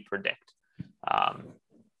 That's what we'd predict.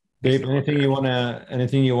 Dave, anything you want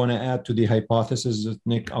to add to the hypothesis that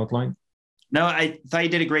Nick outlined? No, I thought you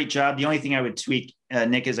did a great job. The only thing I would tweak,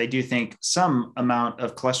 Nick, is I do think some amount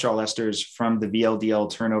of cholesterol esters from the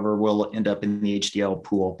VLDL turnover will end up in the HDL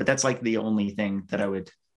pool, but that's like the only thing that I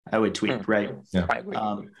would tweak, right? Yeah.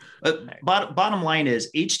 But bottom line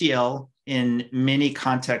is HDL in many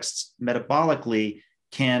contexts metabolically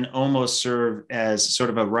can almost serve as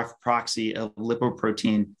sort of a rough proxy of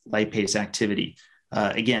lipoprotein lipase activity.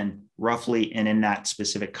 Again, roughly and in that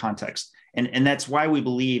specific context. And that's why we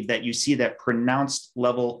believe that you see that pronounced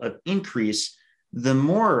level of increase, the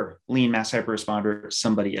more lean mass hyperresponder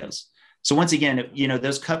somebody is. So once again,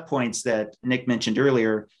 those cut points that Nick mentioned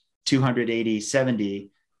earlier, 280, 70,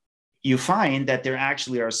 you find that there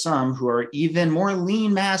actually are some who are even more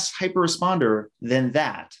lean mass hyperresponder than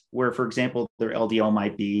that, where, for example, their LDL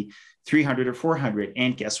might be 300 or 400.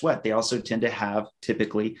 And guess what? They also tend to have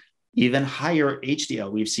typically even higher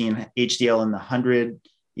HDL. We've seen HDL in the 100,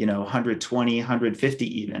 120,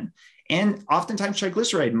 150 even. And oftentimes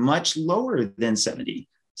triglyceride much lower than 70,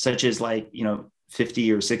 such as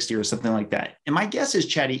 50 or 60 or something like that. And my guess is,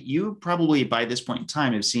 Chaddy, you probably by this point in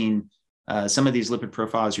time have seen some of these lipid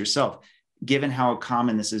profiles yourself, given how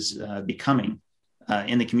common this is becoming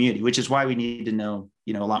in the community, which is why we need to know,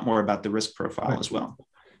 a lot more about the risk profile as well.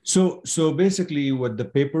 So basically what the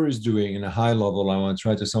paper is doing in a high level, I want to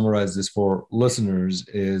try to summarize this for listeners,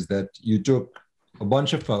 is that you took a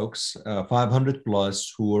bunch of folks, 500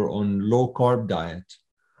 plus, who were on low carb diet,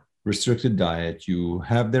 restricted diet. You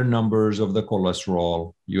have their numbers of the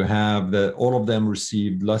cholesterol. You have all of them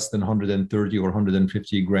received less than 130 or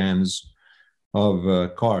 150 grams of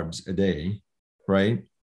carbs a day, right?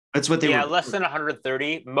 That's what they were. Yeah, less than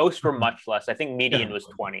 130. Most were much less. I think median was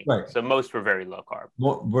 20. Right. So most were very low carb.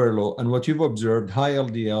 Very low. And what you've observed, high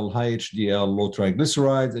LDL, high HDL, low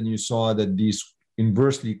triglycerides, and you saw that these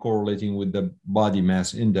inversely correlating with the body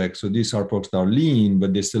mass index. So these are folks that are lean,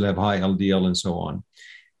 but they still have high LDL and so on.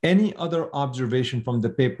 Any other observation from the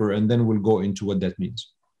paper? And then we'll go into what that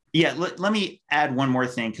means. Yeah, let me add one more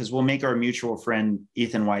thing, because we'll make our mutual friend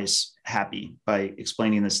Ethan Weiss happy by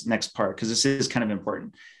explaining this next part, because this is kind of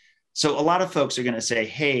important. So a lot of folks are going to say,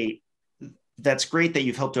 hey, that's great that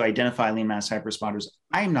you've helped to identify lean mass hyperresponders.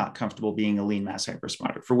 I'm not comfortable being a lean mass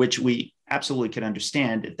hyperresponder, for which we absolutely can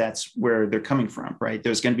understand that that's where they're coming from, right?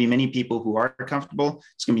 There's going to be many people who are comfortable.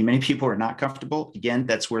 There's going to be many people who are not comfortable. Again,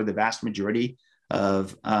 that's where the vast majority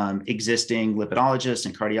of existing lipidologists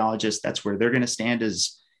and cardiologists, that's where they're going to stand,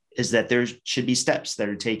 is that there should be steps that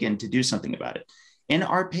are taken to do something about it. In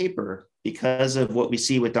our paper, because of what we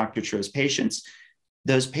see with Dr. Tro's patients,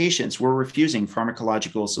 those patients were refusing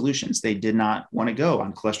pharmacological solutions. They did not want to go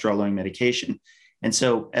on cholesterol-lowering medication. And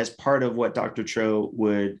so as part of what Dr. Tro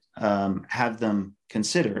would have them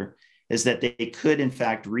consider is that they could, in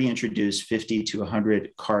fact, reintroduce 50 to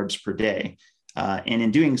 100 carbs per day. And in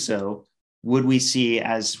doing so, would we see,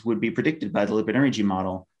 as would be predicted by the lipid energy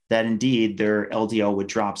model, that indeed their LDL would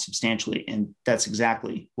drop substantially? And that's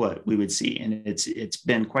exactly what we would see. And it's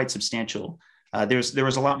been quite substantial. There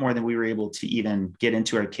was a lot more than we were able to even get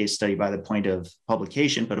into our case study by the point of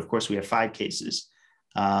publication. But of course, we have 5 cases.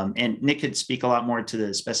 And Nick could speak a lot more to the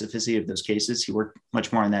specificity of those cases. He worked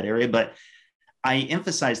much more in that area. But I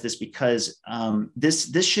emphasize this because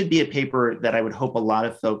this should be a paper that I would hope a lot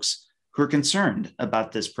of folks who are concerned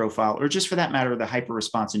about this profile, or just for that matter, the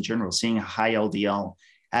hyper-response in general, seeing a high LDL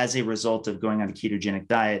as a result of going on a ketogenic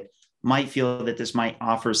diet, might feel that this might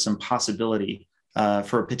offer some possibility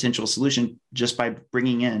for a potential solution just by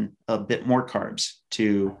bringing in a bit more carbs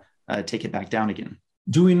to take it back down again.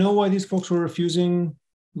 Do we know why these folks were refusing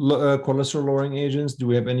cholesterol lowering agents? Do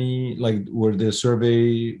we have any, were the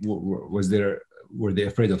survey, were they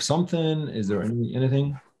afraid of something? Is there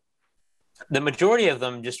anything? The majority of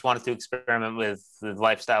them just wanted to experiment with the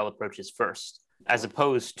lifestyle approaches first, as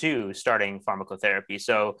opposed to starting pharmacotherapy.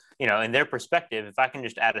 So, in their perspective, if I can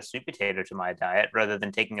just add a sweet potato to my diet rather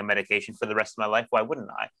than taking a medication for the rest of my life, why wouldn't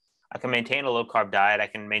I? I can maintain a low carb diet. I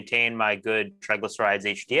can maintain my good triglycerides,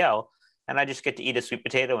 HDL, and I just get to eat a sweet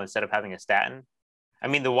potato instead of having a statin. I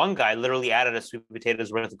mean, the one guy literally added a sweet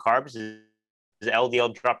potato's worth of carbs. His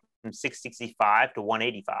LDL dropped from 665 to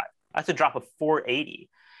 185. That's a drop of 480.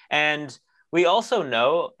 And we also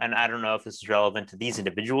know, and I don't know if this is relevant to these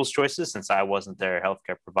individuals' choices since I wasn't their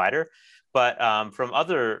healthcare provider, but from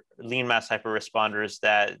other lean mass hyperresponders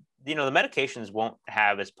that, the medications won't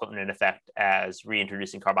have as potent an effect as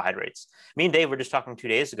reintroducing carbohydrates. Me and Dave were just talking 2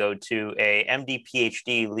 days ago to a MD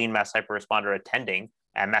PhD lean mass hyperresponder attending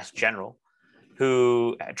at Mass General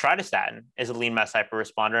who tried a statin as a lean mass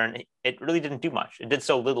hyperresponder, and it really didn't do much. It did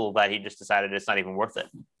so little that he just decided it's not even worth it.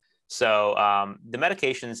 So the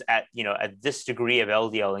medications at this degree of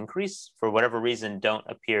LDL increase, for whatever reason, don't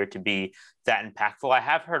appear to be that impactful. I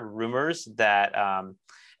have heard rumors that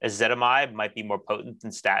ezetimibe might be more potent than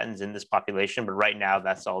statins in this population, but right now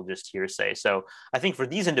that's all just hearsay. So I think for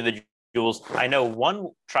these individuals, I know one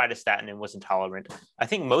tried a statin and was intolerant. I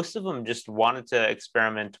think most of them just wanted to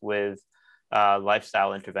experiment with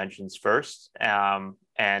lifestyle interventions first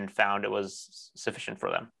and found it was sufficient for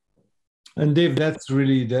them. And Dave, that's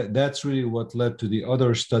really what led to the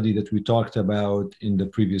other study that we talked about in the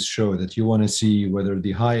previous show, that you want to see whether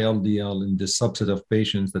the high LDL in this subset of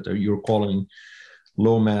patients that you're calling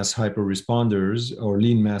low mass hyperresponders or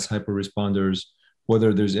lean mass hyperresponders,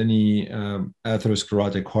 whether there's any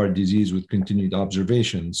atherosclerotic heart disease with continued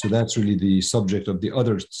observation. So that's really the subject of the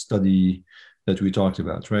other study that we talked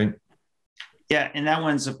about, right? Yeah, and that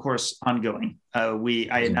one's, of course, ongoing.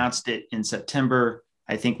 I announced it in September.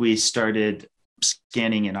 I think we started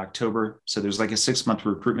scanning in October. So there's like a 6-month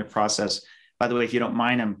recruitment process. By the way, if you don't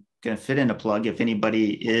mind, I'm going to fit in a plug. If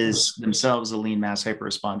anybody is themselves a lean mass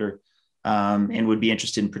hyperresponder and would be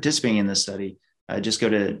interested in participating in this study, just go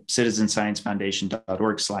to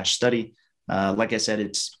citizensciencefoundation.org/study. Like I said,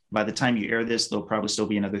 it's by the time you air this, there'll probably still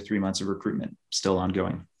be another 3 months of recruitment still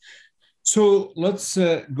ongoing. So let's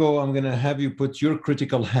go. I'm going to have you put your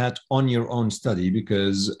critical hat on your own study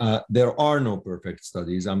because there are no perfect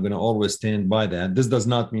studies. I'm going to always stand by that. This does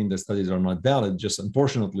not mean the studies are not valid. Just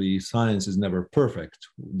unfortunately, science is never perfect.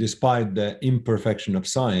 Despite the imperfection of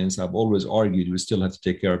science, I've always argued we still have to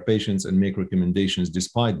take care of patients and make recommendations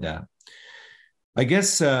despite that. I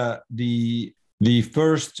guess the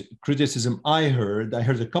first criticism I heard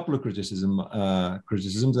a couple of criticisms,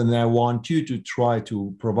 and I want you to try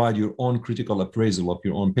to provide your own critical appraisal of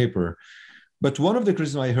your own paper. But one of the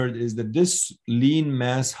criticisms I heard is that this lean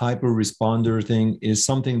mass hyperresponder thing is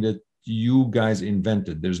something that you guys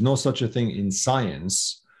invented. There's no such a thing in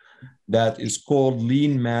science that is called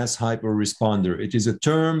lean mass hyperresponder. It is a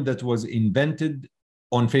term that was invented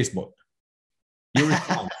on Facebook. Your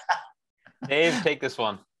response. Dave, take this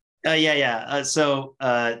one. So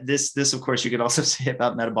this, of course, you could also say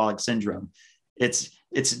about metabolic syndrome.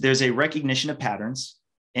 There's a recognition of patterns,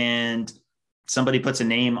 and somebody puts a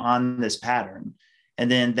name on this pattern,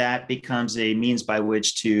 and then that becomes a means by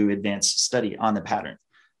which to advance study on the pattern.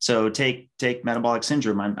 So take metabolic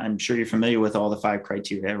syndrome. I'm sure you're familiar with all the 5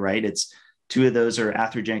 criteria, right? It's 2 of those are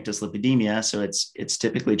atherogenic dyslipidemia, so it's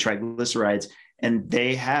typically triglycerides, and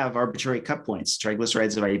they have arbitrary cut points.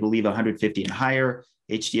 Triglycerides of, I believe, 150 and higher.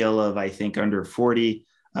 HDL of, I think, under 40,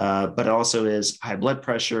 but it also is high blood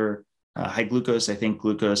pressure, high glucose, I think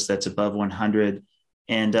glucose that's above 100,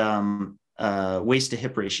 and waist to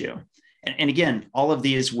hip ratio. And again, all of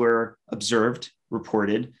these were observed,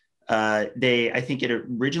 reported. I think it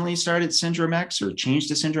originally started Syndrome X or changed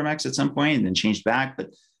to Syndrome X at some point and then changed back. But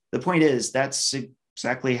the point is, that's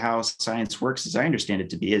exactly how science works, as I understand it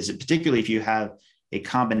to be, is that particularly if you have a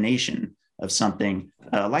combination of something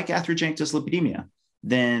like atherogenic dyslipidemia,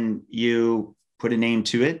 then you put a name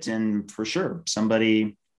to it, and for sure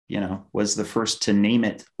somebody was the first to name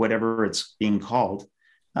it whatever it's being called,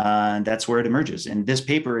 and that's where it emerges. And this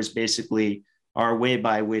paper is basically our way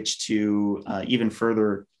by which to even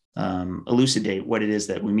further elucidate what it is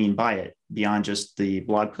that we mean by it beyond just the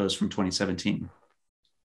blog post from 2017.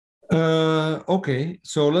 Okay,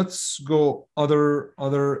 so let's go other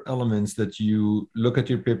elements that you look at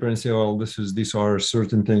your paper and say, well, these are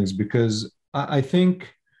certain things, because I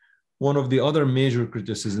think one of the other major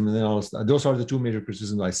criticisms, and then those are the 2 major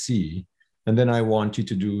criticisms I see, and then I want you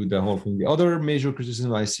to do the whole thing. The other major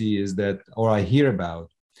criticism I see is that, or I hear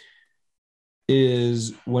about,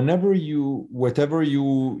 is whatever you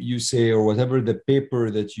say, or whatever the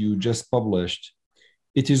paper that you just published,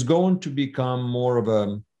 it is going to become more of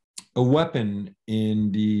a a weapon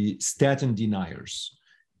in the statin deniers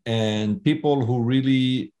and people who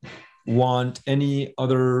really want any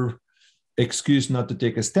other excuse not to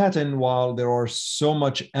take a statin, while there are so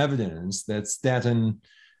much evidence that statins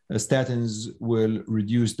will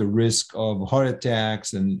reduce the risk of heart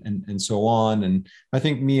attacks and so on. And I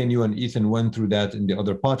think me and you and Ethan went through that in the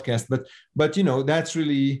other podcast. But that's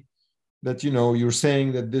really that you're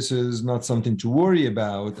saying that this is not something to worry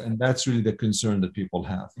about, and that's really the concern that people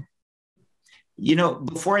have.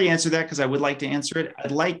 Before I answer that, because I would like to answer it,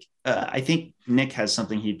 I think Nick has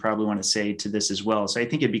something he'd probably want to say to this as well. So I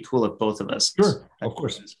think it'd be cool if both of us. Sure, of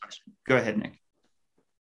course. Go ahead, Nick.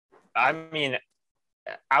 I mean,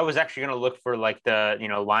 I was actually going to look for like the,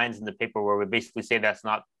 lines in the paper where we basically say that's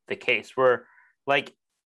not the case, where like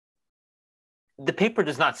the paper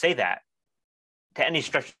does not say that to any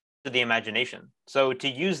stretch of the imagination. So to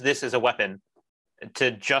use this as a weapon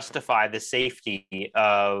to justify the safety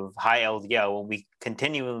of high LDL, when we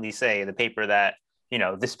continually say in the paper that,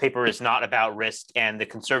 this paper is not about risk and the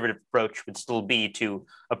conservative approach would still be to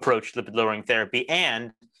approach lipid lowering therapy.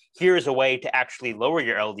 And here's a way to actually lower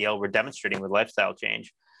your LDL, we're demonstrating with lifestyle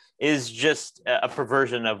change, is just a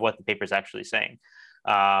perversion of what the paper is actually saying.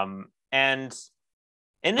 And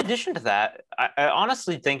in addition to that, I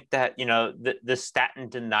honestly think that, the statin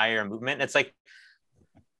denier movement, it's like,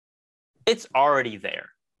 it's already there.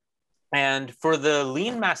 And for the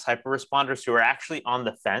lean mass hyperresponders who are actually on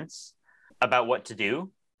the fence about what to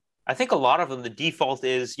do, I think a lot of them, the default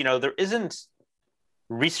is, there isn't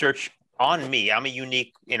research on me. I'm a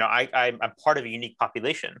unique, I'm part of a unique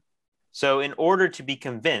population. So in order to be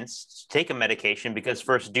convinced to take a medication, because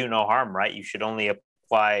first, do no harm, right? You should only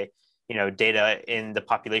apply, data in the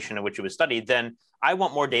population in which it was studied. Then I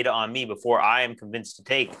want more data on me before I am convinced to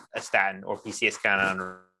take a statin or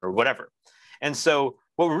PCSK9 or whatever. And so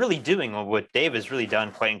what we're really doing, or what Dave has really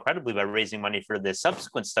done quite incredibly by raising money for this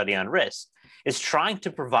subsequent study on risk, is trying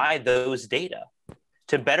to provide those data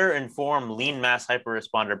to better inform lean mass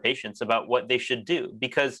hyperresponder patients about what they should do.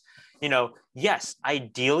 Because, yes,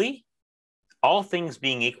 ideally, all things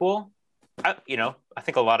being equal, I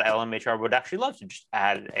think a lot of LMHR would actually love to just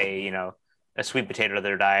add a sweet potato to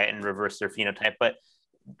their diet and reverse their phenotype. But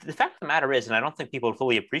the fact of the matter is, and I don't think people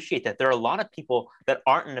fully appreciate that, there are a lot of people that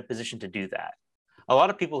aren't in a position to do that. A lot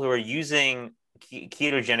of people who are using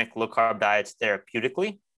ketogenic low-carb diets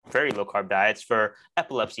therapeutically, very low-carb diets for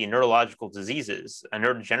epilepsy, neurological diseases,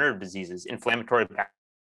 neurodegenerative diseases, inflammatory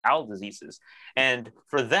bowel diseases. And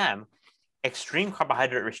for them, extreme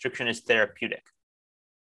carbohydrate restriction is therapeutic.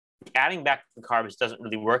 Adding back the carbs doesn't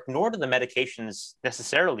really work, nor do the medications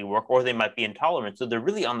necessarily work, or they might be intolerant. So they're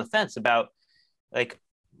really on the fence about, like,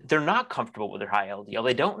 they're not comfortable with their high LDL.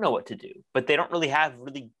 They don't know what to do, but they don't really have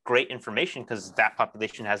really great information, because that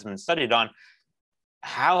population hasn't been studied on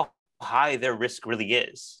how high their risk really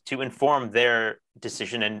is, to inform their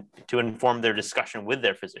decision and to inform their discussion with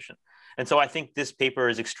their physician. And so I think this paper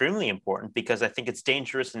is extremely important, because I think it's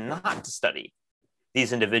dangerous not to study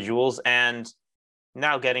these individuals. And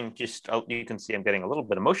now you can see I'm getting a little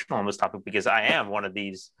bit emotional on this topic, because I am one of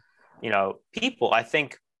these, people. I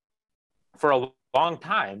think for a long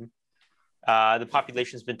time, the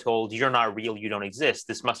population has been told, you're not real, you don't exist.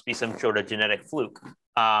 This must be some sort of genetic fluke.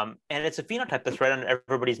 And it's a phenotype that's right on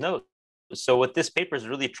everybody's nose. So what this paper is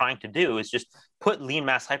really trying to do is just put lean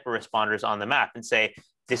mass hyperresponders on the map and say,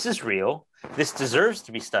 this is real, this deserves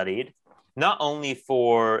to be studied, not only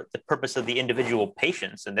for the purpose of the individual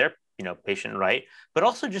patients and their patient right, but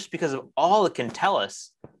also just because of all it can tell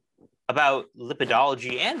us about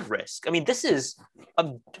lipidology and risk. I mean, this is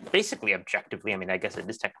basically objectively, I guess it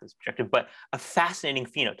is technically subjective, but a fascinating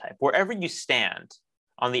phenotype. Wherever you stand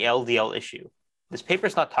on the LDL issue, this paper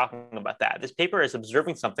is not talking about that. This paper is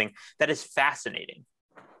observing something that is fascinating,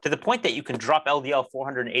 to the point that you can drop LDL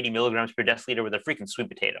 480 milligrams per deciliter with a freaking sweet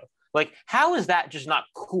potato. Like, how is that just not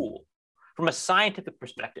cool from a scientific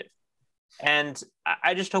perspective? And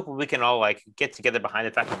I just hope we can all get together behind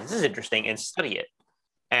the fact that this is interesting and study it,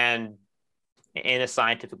 and in a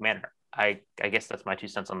scientific manner. I guess that's my 2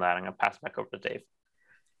 cents on that. I'm going to pass it back over to Dave.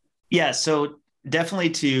 Yeah, so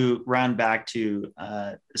definitely to round back to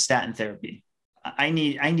statin therapy, I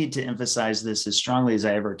need to emphasize this as strongly as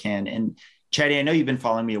I ever can. And Chadi, I know you've been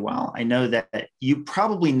following me a while. I know that you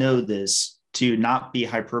probably know this, to not be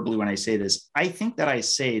hyperbole when I say this. I think that I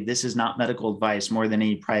say this is not medical advice more than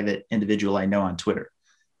any private individual I know on Twitter.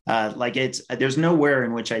 There's nowhere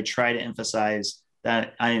in which I try to emphasize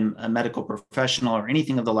that I'm a medical professional or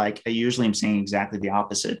anything of the like. I usually am saying exactly the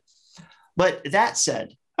opposite. But that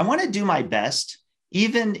said, I want to do my best,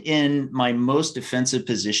 even in my most defensive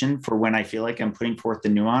position, for when I feel like I'm putting forth the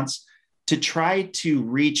nuance, to try to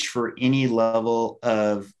reach for any level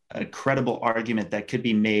of a credible argument that could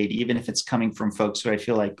be made, even if it's coming from folks who I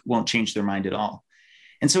feel like won't change their mind at all.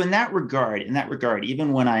 And so in that regard,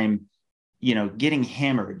 even when I'm, getting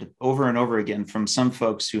hammered over and over again from some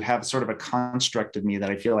folks who have sort of a construct of me that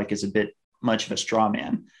I feel like is a bit much of a straw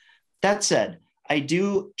man. That said, I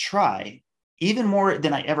do try even more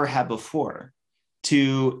than I ever have before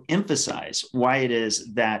to emphasize why it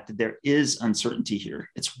is that there is uncertainty here.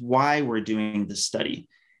 It's why we're doing this study.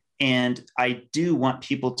 And I do want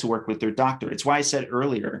people to work with their doctor. It's why I said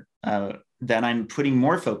earlier that I'm putting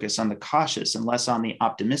more focus on the cautious and less on the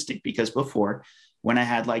optimistic, because before, when I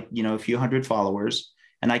had a few hundred followers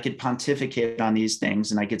and I could pontificate on these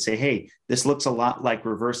things and I could say, hey, this looks a lot like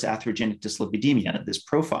reverse atherogenic dyslipidemia, this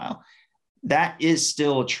profile. That is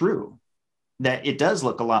still true, that it does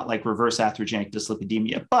look a lot like reverse atherogenic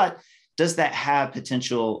dyslipidemia, but does that have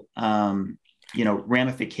potential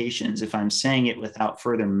ramifications if I'm saying it without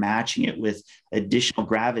further matching it with additional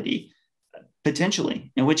gravity?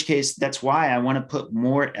 Potentially, in which case, that's why I want to put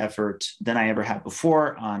more effort than I ever have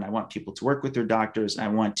before on. I want people to work with their doctors. I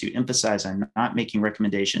want to emphasize I'm not making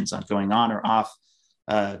recommendations on going on or off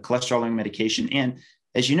cholesterol-lowering medication. And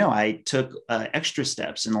as you know, I took extra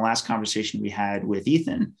steps in the last conversation we had with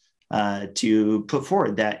Ethan to put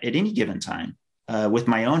forward that at any given time, with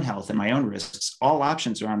my own health and my own risks, all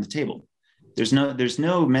options are on the table. There's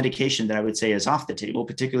no medication that I would say is off the table,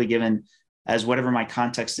 particularly given as whatever my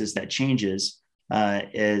context is that changes,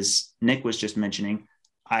 as Nick was just mentioning,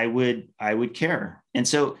 I would care. And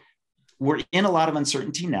so we're in a lot of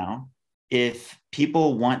uncertainty now. If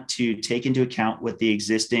people want to take into account what the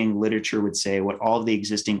existing literature would say, what all of the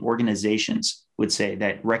existing organizations would say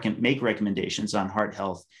that make recommendations on heart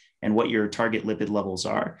health and what your target lipid levels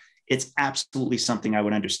are, it's absolutely something I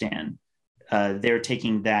would understand. They're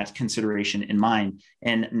taking that consideration in mind,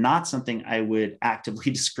 and not something I would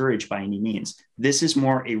actively discourage by any means. This is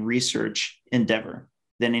more a research endeavor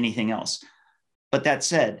than anything else. But that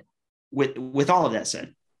said, with all of that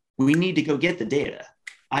said, we need to go get the data.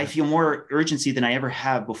 I feel more urgency than I ever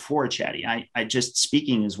have before, Chatty. I just,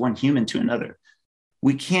 speaking as one human to another,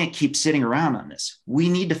 we can't keep sitting around on this. We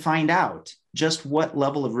need to find out just what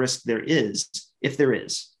level of risk there is, if there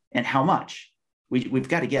is, and how much. We've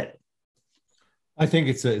got to get it. I think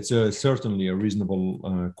it's certainly a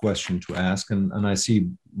reasonable question to ask, and I see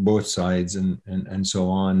both sides and so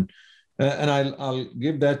on. And I'll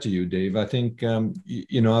give that to you, Dave. I think I've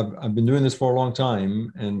been doing this for a long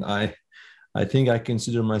time, and I think I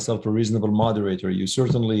consider myself a reasonable moderator. You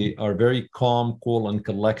certainly are very calm, cool, and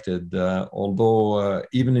collected. Although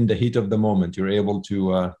even in the heat of the moment, you're able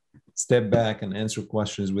to step back and answer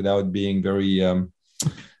questions without being very.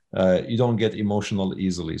 You don't get emotional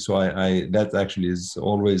easily. So I that actually is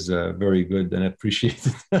always very good and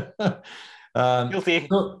appreciated. Guilty.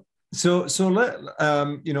 So let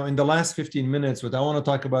in the last 15 minutes, what I want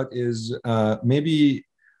to talk about is maybe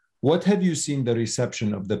what have you seen the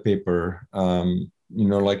reception of the paper?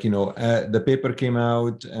 The paper came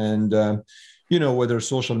out, and whether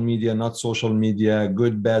social media, not social media,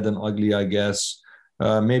 good, bad, and ugly, I guess.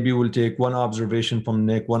 Maybe we'll take one observation from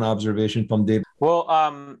Nick, one observation from Dave. Well,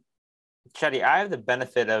 Chetty, I have the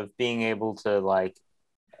benefit of being able to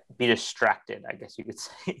be distracted, I guess you could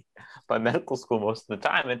say, by medical school most of the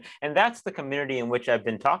time. And that's the community in which I've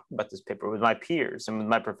been talking about this paper with my peers and with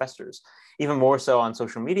my professors, even more so on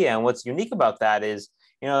social media. And what's unique about that is,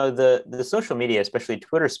 the social media, especially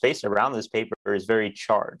Twitter space around this paper, is very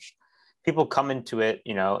charged. People come into it,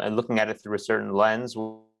 and looking at it through a certain lens,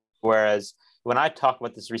 whereas when I talk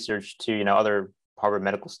about this research to, other Harvard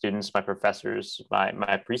medical students, my professors,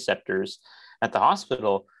 my preceptors at the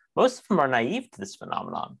hospital, most of them are naive to this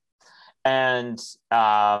phenomenon. And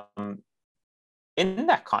in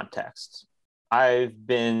that context, I've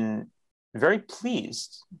been very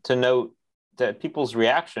pleased to note that people's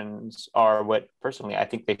reactions are what personally I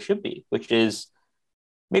think they should be, which is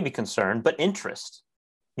maybe concern, but interest.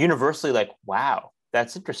 Universally wow,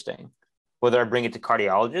 that's interesting. Whether I bring it to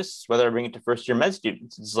cardiologists, whether I bring it to first-year med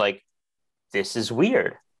students, it's this is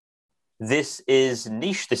weird. This is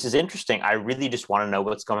niche. This is interesting. I really just want to know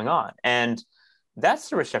what's going on. And that's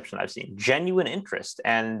the reception I've seen, genuine interest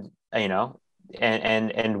and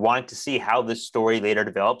wanting to see how this story later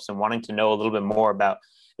develops and wanting to know a little bit more about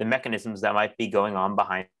the mechanisms that might be going on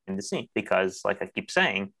behind the scene, because like I keep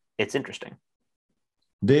saying, it's interesting.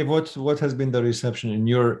 Dave, what has been the reception in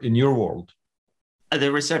your world?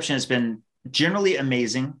 The reception has been generally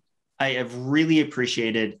amazing. I have really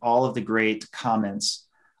appreciated all of the great comments.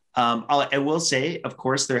 I will say, of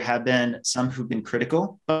course, there have been some who've been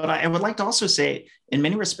critical, but I would like to also say, in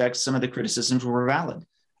many respects, some of the criticisms were valid.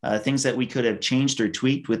 things that we could have changed or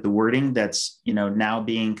tweaked with the wording that's now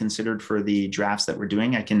being considered for the drafts that we're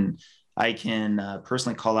doing. I can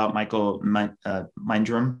personally call out Michael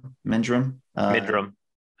Mindrum.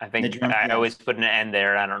 I think Midrum, I always put an N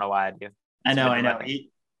there. I don't know why I do. I know.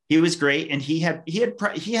 He was great, and he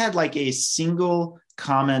had like a single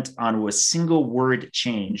comment on a single word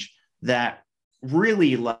change that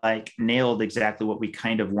really like nailed exactly what we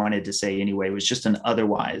kind of wanted to say anyway. It was just an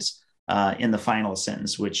otherwise in the final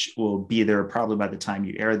sentence, which will be there probably by the time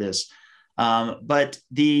you air this. But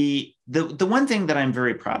the one thing that I'm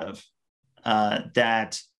very proud of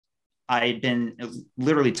that I'd been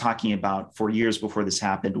literally talking about for years before this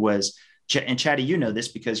happened was, and Chaddy, you know this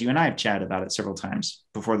because you and I have chatted about it several times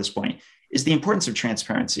before this point, is the importance of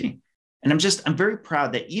transparency. And I'm very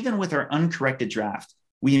proud that even with our uncorrected draft,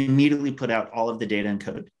 we immediately put out all of the data and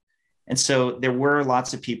code. And so there were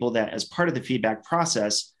lots of people that, as part of the feedback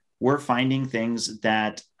process, were finding things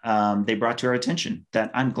that they brought to our attention,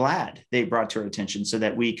 that I'm glad they brought to our attention so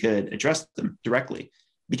that we could address them directly.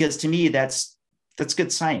 Because to me, that's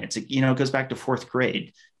good science. It goes back to fourth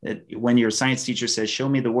grade. When your science teacher says, show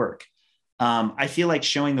me the work. I feel like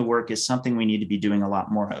showing the work is something we need to be doing a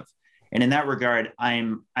lot more of. And in that regard,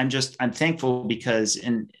 I'm thankful because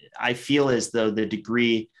I feel as though the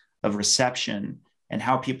degree of reception and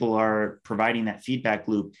how people are providing that feedback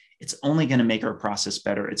loop, it's only going to make our process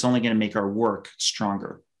better. It's only going to make our work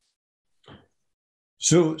stronger.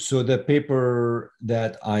 So the paper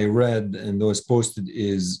that I read and was posted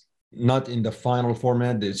is not in the final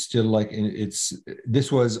format. It's still like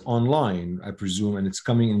this was online, I presume, and it's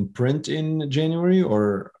coming in print in January,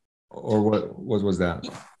 or what was that?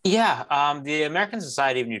 Yeah, the American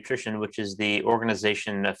Society of Nutrition, which is the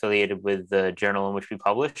organization affiliated with the journal in which we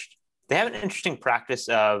published, they have an interesting practice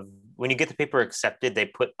of when you get the paper accepted, they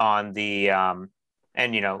put on the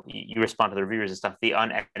and you respond to the reviewers and stuff, the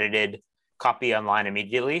unedited copy online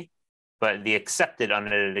immediately, but the accepted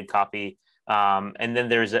unedited copy. And then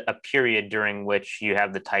there's a period during which you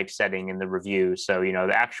have the typesetting and the review. So,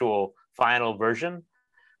 the actual final version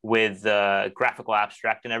with the graphical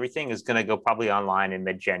abstract and everything is going to go probably online in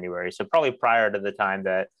mid-January. So probably prior to the time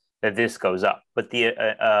that this goes up. But the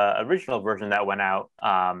original version that went out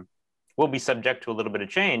will be subject to a little bit of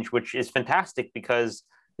change, which is fantastic because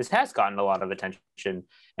this has gotten a lot of attention.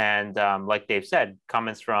 And like Dave said,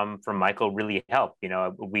 comments from Michael really help.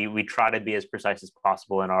 We try to be as precise as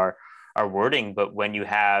possible in our wording, but when you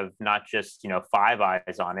have not just 5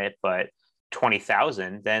 eyes on it, but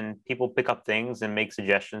 20,000, then people pick up things and make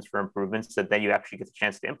suggestions for improvements that then you actually get the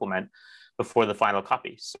chance to implement before the final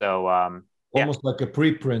copy. So almost like a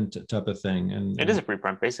preprint type of thing. And it is a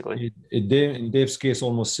preprint, basically. In Dave's case,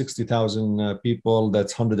 almost 60,000 people.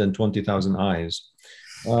 That's 120,000 eyes.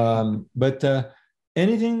 But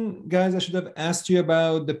anything, guys, I should have asked you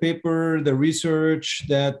about the paper, the research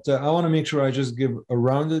that I want to make sure I just give a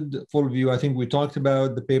rounded full view. I think we talked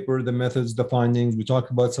about the paper, the methods, the findings. We talked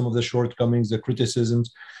about some of the shortcomings, the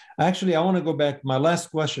criticisms. Actually, I want to go back. My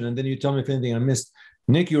last question, and then you tell me if anything I missed.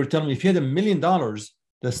 Nick, you were telling me if you had $1 million,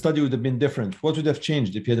 the study would have been different. What would have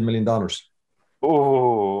changed if you had $1 million?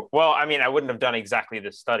 Oh, well, I mean, I wouldn't have done exactly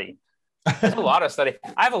this study. There's a lot of study.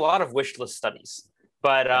 I have a lot of wish list studies.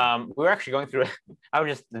 But we were actually going through, I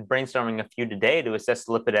was just brainstorming a few today to assess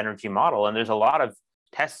the lipid energy model. And there's a lot of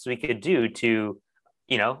tests we could do to,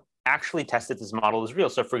 actually test that this model is real.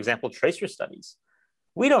 So for example, tracer studies.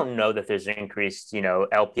 We don't know that there's increased,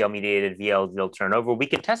 LPL mediated VLDL turnover. We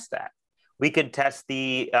could test that. We could test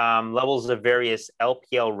the levels of various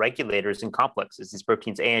LPL regulators and complexes, these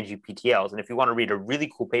proteins, ANGPTLs. And if you want to read a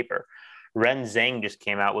really cool paper, Ren Zhang just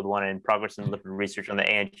came out with one in Progress in Lipid Research on the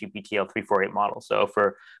ANGPTL 348 model. So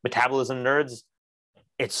for metabolism nerds,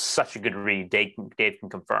 it's such a good read. Dave can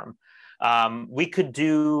confirm. We could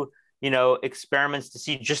do, experiments to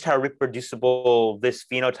see just how reproducible this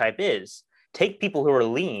phenotype is. Take people who are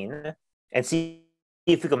lean and see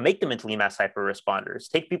if we can make them into lean mass hyperresponders.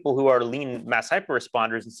 Take people who are lean mass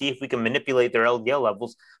hyperresponders and see if we can manipulate their LDL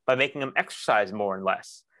levels by making them exercise more and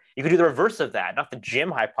less. You could do the reverse of that, not the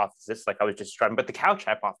gym hypothesis like I was just describing, but the couch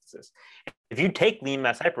hypothesis. If you take lean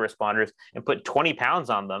mass hyperresponders and put 20 pounds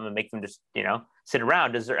on them and make them just, sit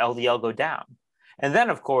around, does their LDL go down? And then,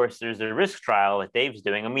 of course, there's a risk trial that Dave's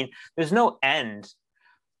doing. I mean, there's no end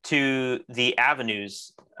to the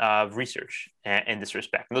avenues of research in this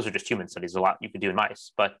respect. And those are just human studies, a lot you could do in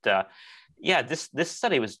mice. But this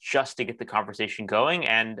study was just to get the conversation going.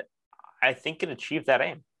 And I think it achieved that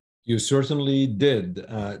aim. You certainly did.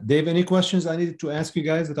 Dave, any questions I needed to ask you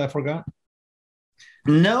guys that I forgot?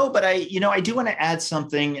 No, but I do want to add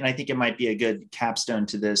something, and I think it might be a good capstone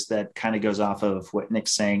to this that kind of goes off of what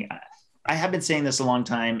Nick's saying. I have been saying this a long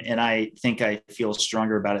time, and I think I feel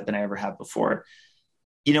stronger about it than I ever have before.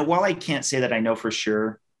 While I can't say that I know for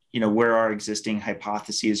sure, where our existing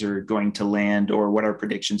hypotheses are going to land or what our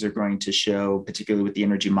predictions are going to show, particularly with the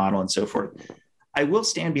energy model and so forth, I will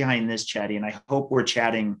stand behind this, Chadi, and I hope we're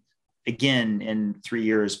chatting again in 3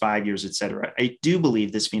 years, 5 years, et cetera. I do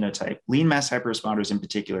believe this phenotype, lean mass hyperresponders in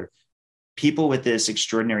particular, people with this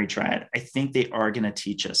extraordinary triad, I think they are going to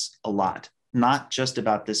teach us a lot, not just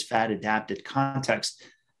about this fat adapted context,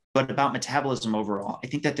 but about metabolism overall. I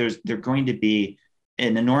think that they're going to be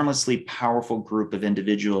an enormously powerful group of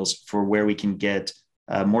individuals for where we can get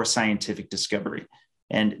more scientific discovery.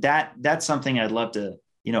 And that's something I'd love to,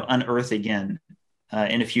 unearth again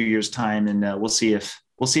in a few years' time. And we'll see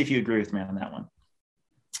if you agree with me on that one.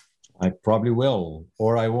 I probably will,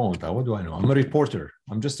 or I won't. What do I know? I'm a reporter.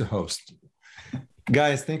 I'm just a host.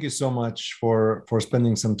 Guys, thank you so much for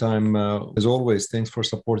spending some time. As always, thanks for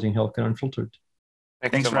supporting Healthcare Unfiltered.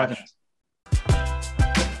 Thanks so much.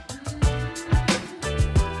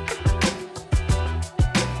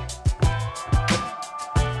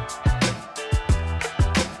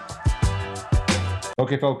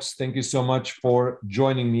 Okay, folks, thank you so much for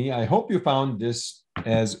joining me. I hope you found this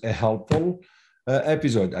as a helpful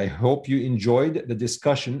episode. I hope you enjoyed the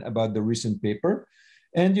discussion about the recent paper.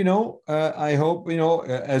 And, I hope,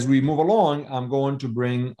 as we move along, I'm going to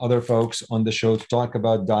bring other folks on the show to talk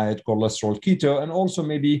about diet, cholesterol, keto, and also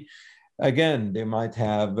maybe, again, they might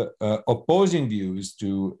have opposing views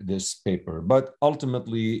to this paper. But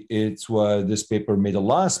ultimately, it's why this paper made a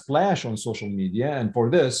lot of splash on social media. And for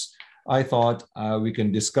this, I thought we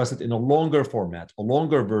can discuss it in a longer format, a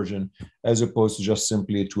longer version, as opposed to just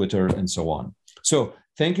simply Twitter and so on. So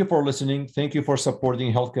thank you for listening. Thank you for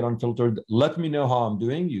supporting Healthcare Unfiltered. Let me know how I'm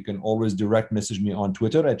doing. You can always direct message me on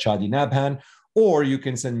Twitter at Chadi Nabhan, or you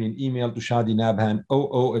can send me an email to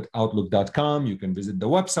shadinabhan00@outlook.com. You can visit the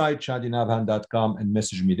website, shadinabhan.com, and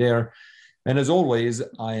message me there. And as always,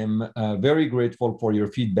 I am very grateful for your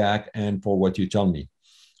feedback and for what you tell me.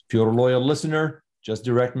 If you're a loyal listener, just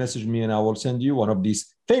direct message me and I will send you one of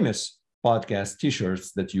these famous podcast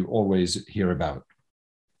t-shirts that you always hear about.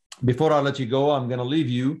 Before I let you go, I'm going to leave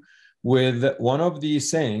you with one of the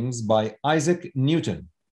sayings by Isaac Newton.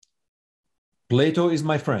 Plato is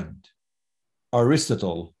my friend.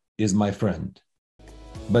 Aristotle is my friend.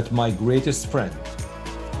 But my greatest friend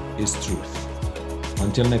is truth.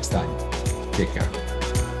 Until next time, take care.